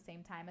place at the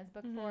same time as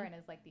book 4 and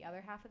is like the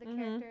other half of the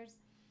characters.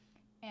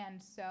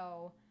 And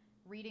so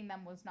reading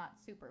them was not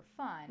super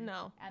fun.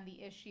 No. And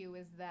the issue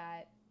is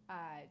that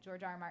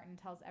George R. R. Martin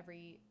tells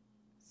every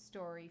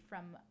story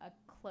from a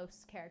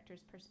close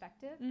character's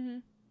perspective.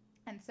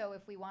 And so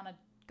if we want to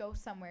go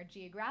somewhere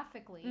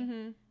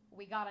geographically,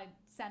 we gotta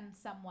send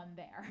someone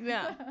there.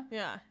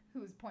 Yeah.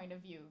 Whose point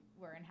of view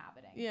we're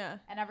inhabiting. Yeah.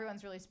 And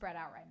everyone's really spread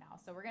out right now.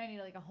 So we're gonna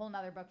need like a whole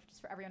nother book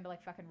just for everyone to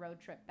like fucking road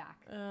trip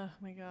back. Oh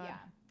my God. Yeah.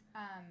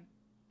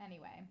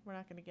 Anyway. We're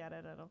not gonna get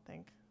it, I don't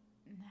think.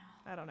 No.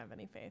 I don't have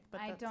any faith.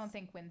 But I don't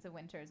think Winds of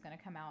Winter is gonna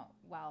come out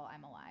while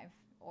I'm alive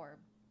or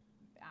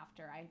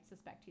after. I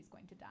suspect he's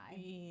going to die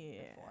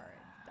before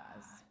it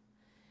does.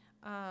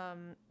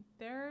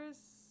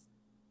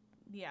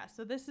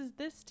 So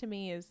this to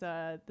me is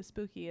the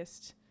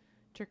spookiest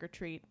trick or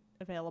treat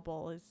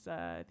available is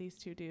these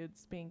two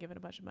dudes being given a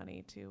bunch of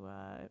money to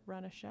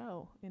run a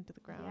show into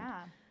the ground.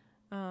 Yeah.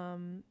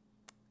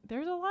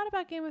 There's a lot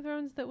about Game of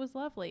Thrones that was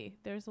lovely.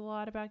 There's a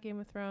lot about Game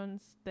of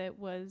Thrones that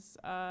was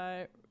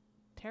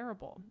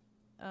terrible.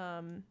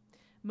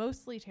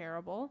 Mostly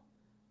terrible.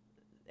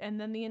 And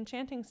then the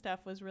enchanting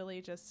stuff was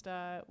really just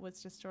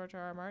George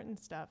R.R. Martin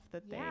stuff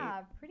that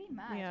Yeah, pretty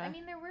much. Yeah. I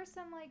mean, there were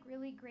some like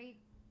really great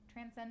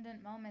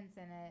transcendent moments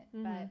in it,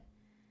 but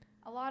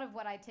a lot of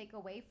what I take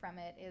away from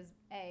it is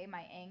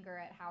my anger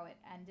at how it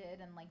ended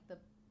and like the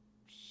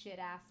shit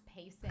ass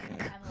pacing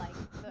and like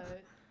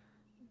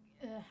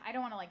I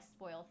don't want to like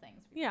spoil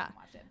things for you to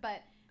watch it,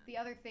 but the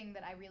other thing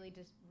that I really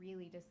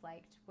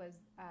disliked was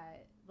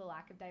the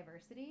lack of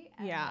diversity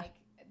and like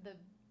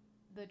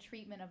the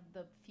treatment of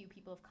the few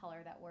people of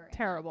color that were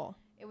terrible.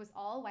 It was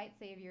all white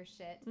savior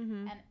shit,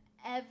 and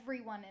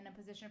everyone in a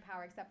position of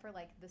power except for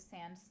like the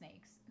sand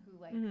snakes who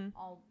like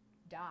all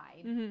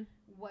died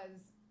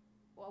was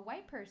a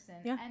white person.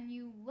 And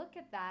you look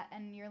at that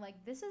and you're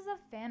like, this is a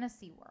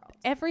fantasy world.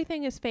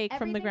 Everything is fake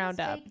from the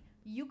ground up.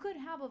 You could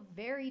have a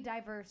very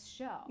diverse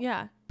show.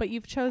 Yeah, but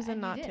you've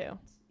chosen not to.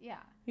 Yeah.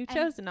 You've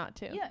chosen not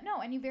to. Yeah,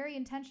 no, and you very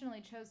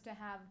intentionally chose to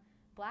have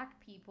black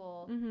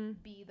people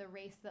be the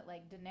race that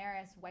like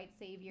Daenerys, white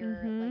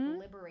savior, like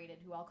liberated,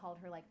 who all called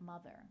her like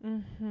mother.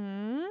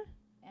 And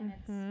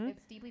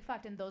it's deeply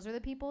fucked. And those are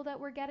the people that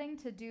we're getting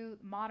to do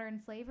modern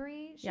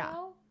slavery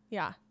show.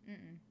 Yeah.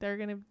 They're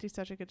gonna do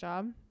such a good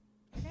job.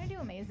 They're gonna do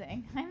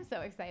amazing. I'm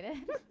so excited.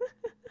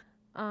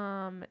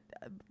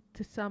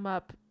 To sum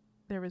up,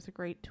 there was a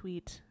great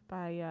tweet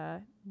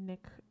by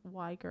Nick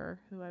Weiger,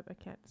 who I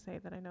can't say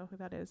that I know who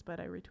that is, but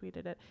I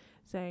retweeted it,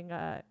 saying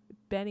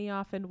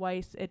Benioff and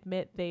Weiss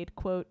admit they'd,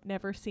 quote,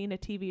 never seen a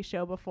TV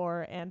show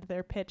before, and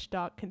their pitch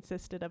doc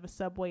consisted of a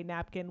Subway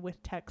napkin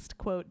with text,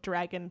 quote,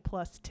 dragon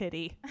plus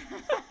titty.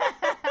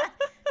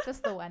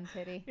 Just the one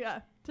titty. Yeah,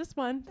 just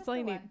one. That's all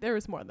you need. There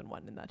was more than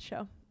one in that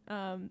show.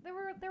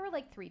 There were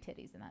like 3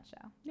 titties in that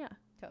show. Yeah.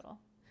 Total.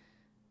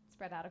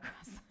 Spread out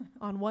across.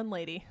 On one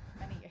lady.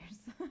 Many years.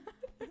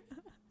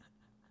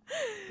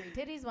 3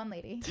 titties, 1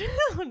 lady.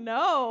 Oh,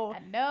 no.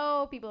 And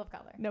no people of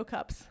color. No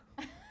cups.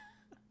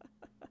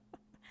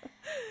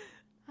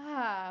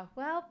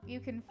 Well, you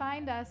can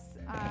find us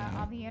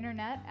on the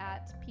internet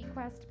at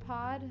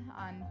PQuestPod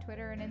on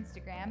Twitter and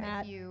Instagram.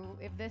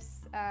 If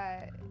this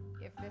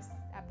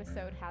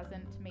episode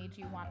hasn't made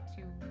you want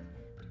to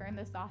turn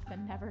this off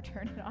and never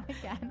turn it on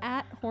again.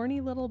 At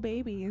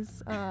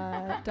hornylittlebabies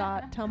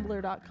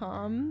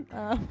 .tumblr.com.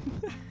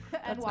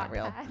 That's not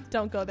real.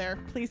 Don't go there.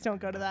 Please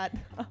don't go to that.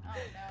 Oh no.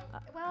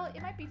 Well,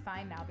 it might be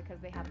fine now because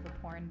they have the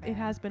porn ban. It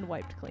has been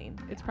wiped clean.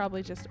 Yeah. It's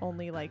probably just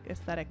only like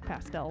aesthetic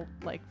pastel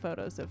like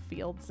photos of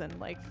fields and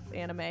like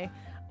anime.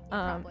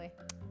 Probably.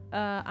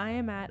 I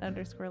am at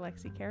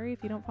 _Lexi Carey.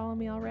 If you don't follow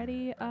me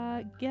already,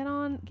 get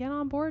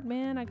on board,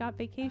 man. I got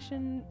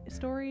vacation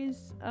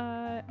stories.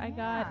 I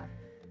got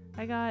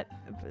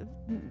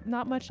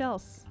not much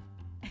else.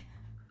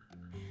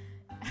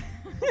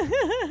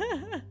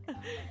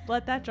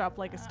 Let that drop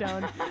like a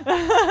stone.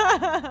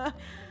 It's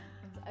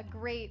a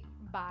great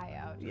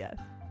bio. Yes.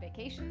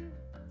 Vacation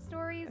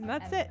stories. And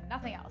that's it.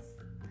 Nothing else.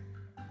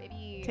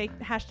 Maybe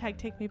hashtag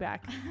take me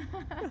back.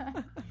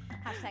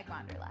 Hashtag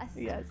Wanderlust.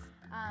 Yes.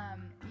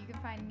 You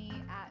can find me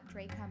at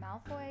Draco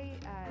Malfoy,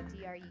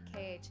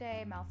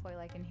 Drekha, Malfoy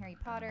like in Harry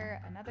Potter,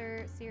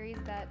 another series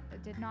that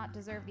did not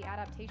deserve the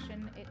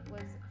adaptation it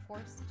was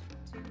forced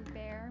to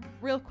bear.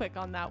 Real quick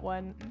on that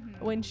one,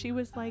 when she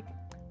was like,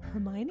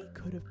 Hermione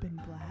could have been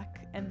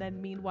black, and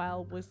then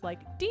meanwhile was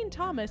like, Dean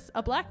Thomas,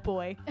 a black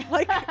boy.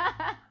 Like,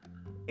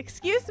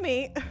 excuse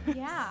me.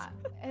 Yeah.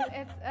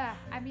 It's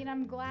I mean,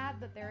 I'm glad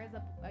that there is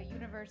a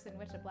universe in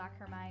which a black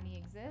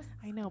Hermione exists.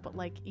 I know, but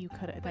like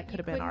that could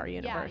have been our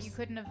universe. Yeah, you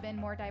couldn't have been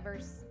more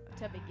diverse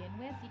to begin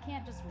with. You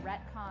can't just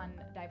retcon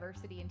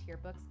diversity into your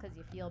books because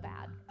you feel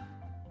bad.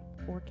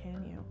 Or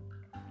can you?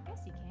 I guess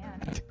you can.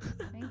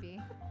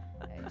 Maybe.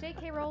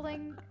 J.K.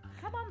 Rowling,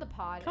 come on the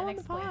pod and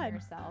explain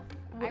yourself.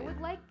 I would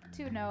like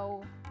to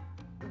know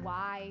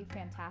why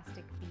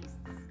Fantastic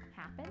Beasts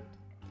happened.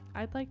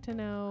 I'd like to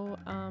know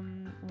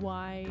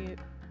why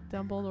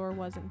Dumbledore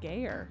wasn't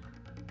gayer.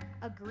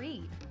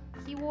 Agreed.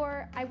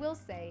 I will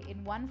say,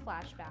 in one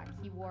flashback,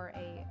 he wore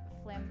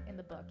in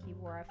the book, he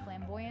wore a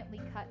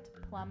flamboyantly cut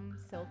plum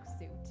silk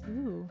suit.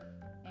 Ooh.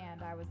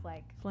 And I was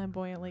like...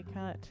 Flamboyantly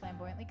cut.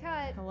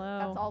 Hello.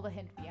 That's all the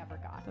hint we ever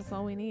got. That's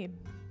all we need.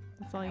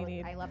 That's all you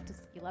need. You love to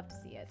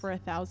see it. For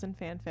 1,000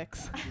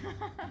 fanfics.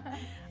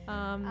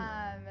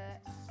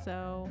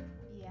 So...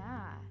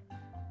 Yeah.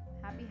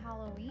 happy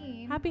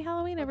Halloween. Happy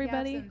Halloween, Hope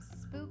everybody. you have some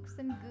spooks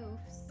and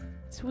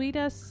goofs. Tweet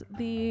us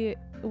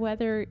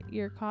whether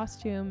your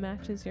costume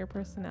matches your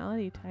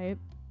personality type,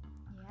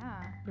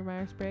 Yeah. your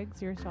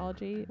Myers-Briggs, your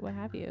astrology, what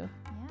have you.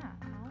 Yeah,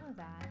 all of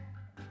that.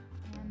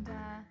 And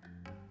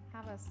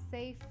have a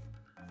safe,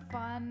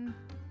 fun,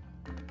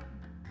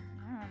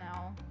 I don't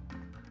know,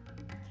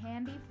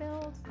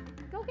 candy-filled.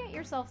 Go get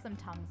yourself some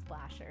tongue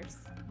splashers.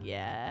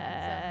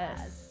 Yes.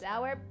 And some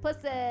sour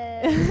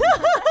pussies.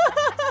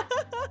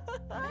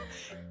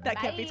 That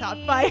can't be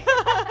topped. Bye.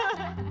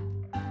 Bye.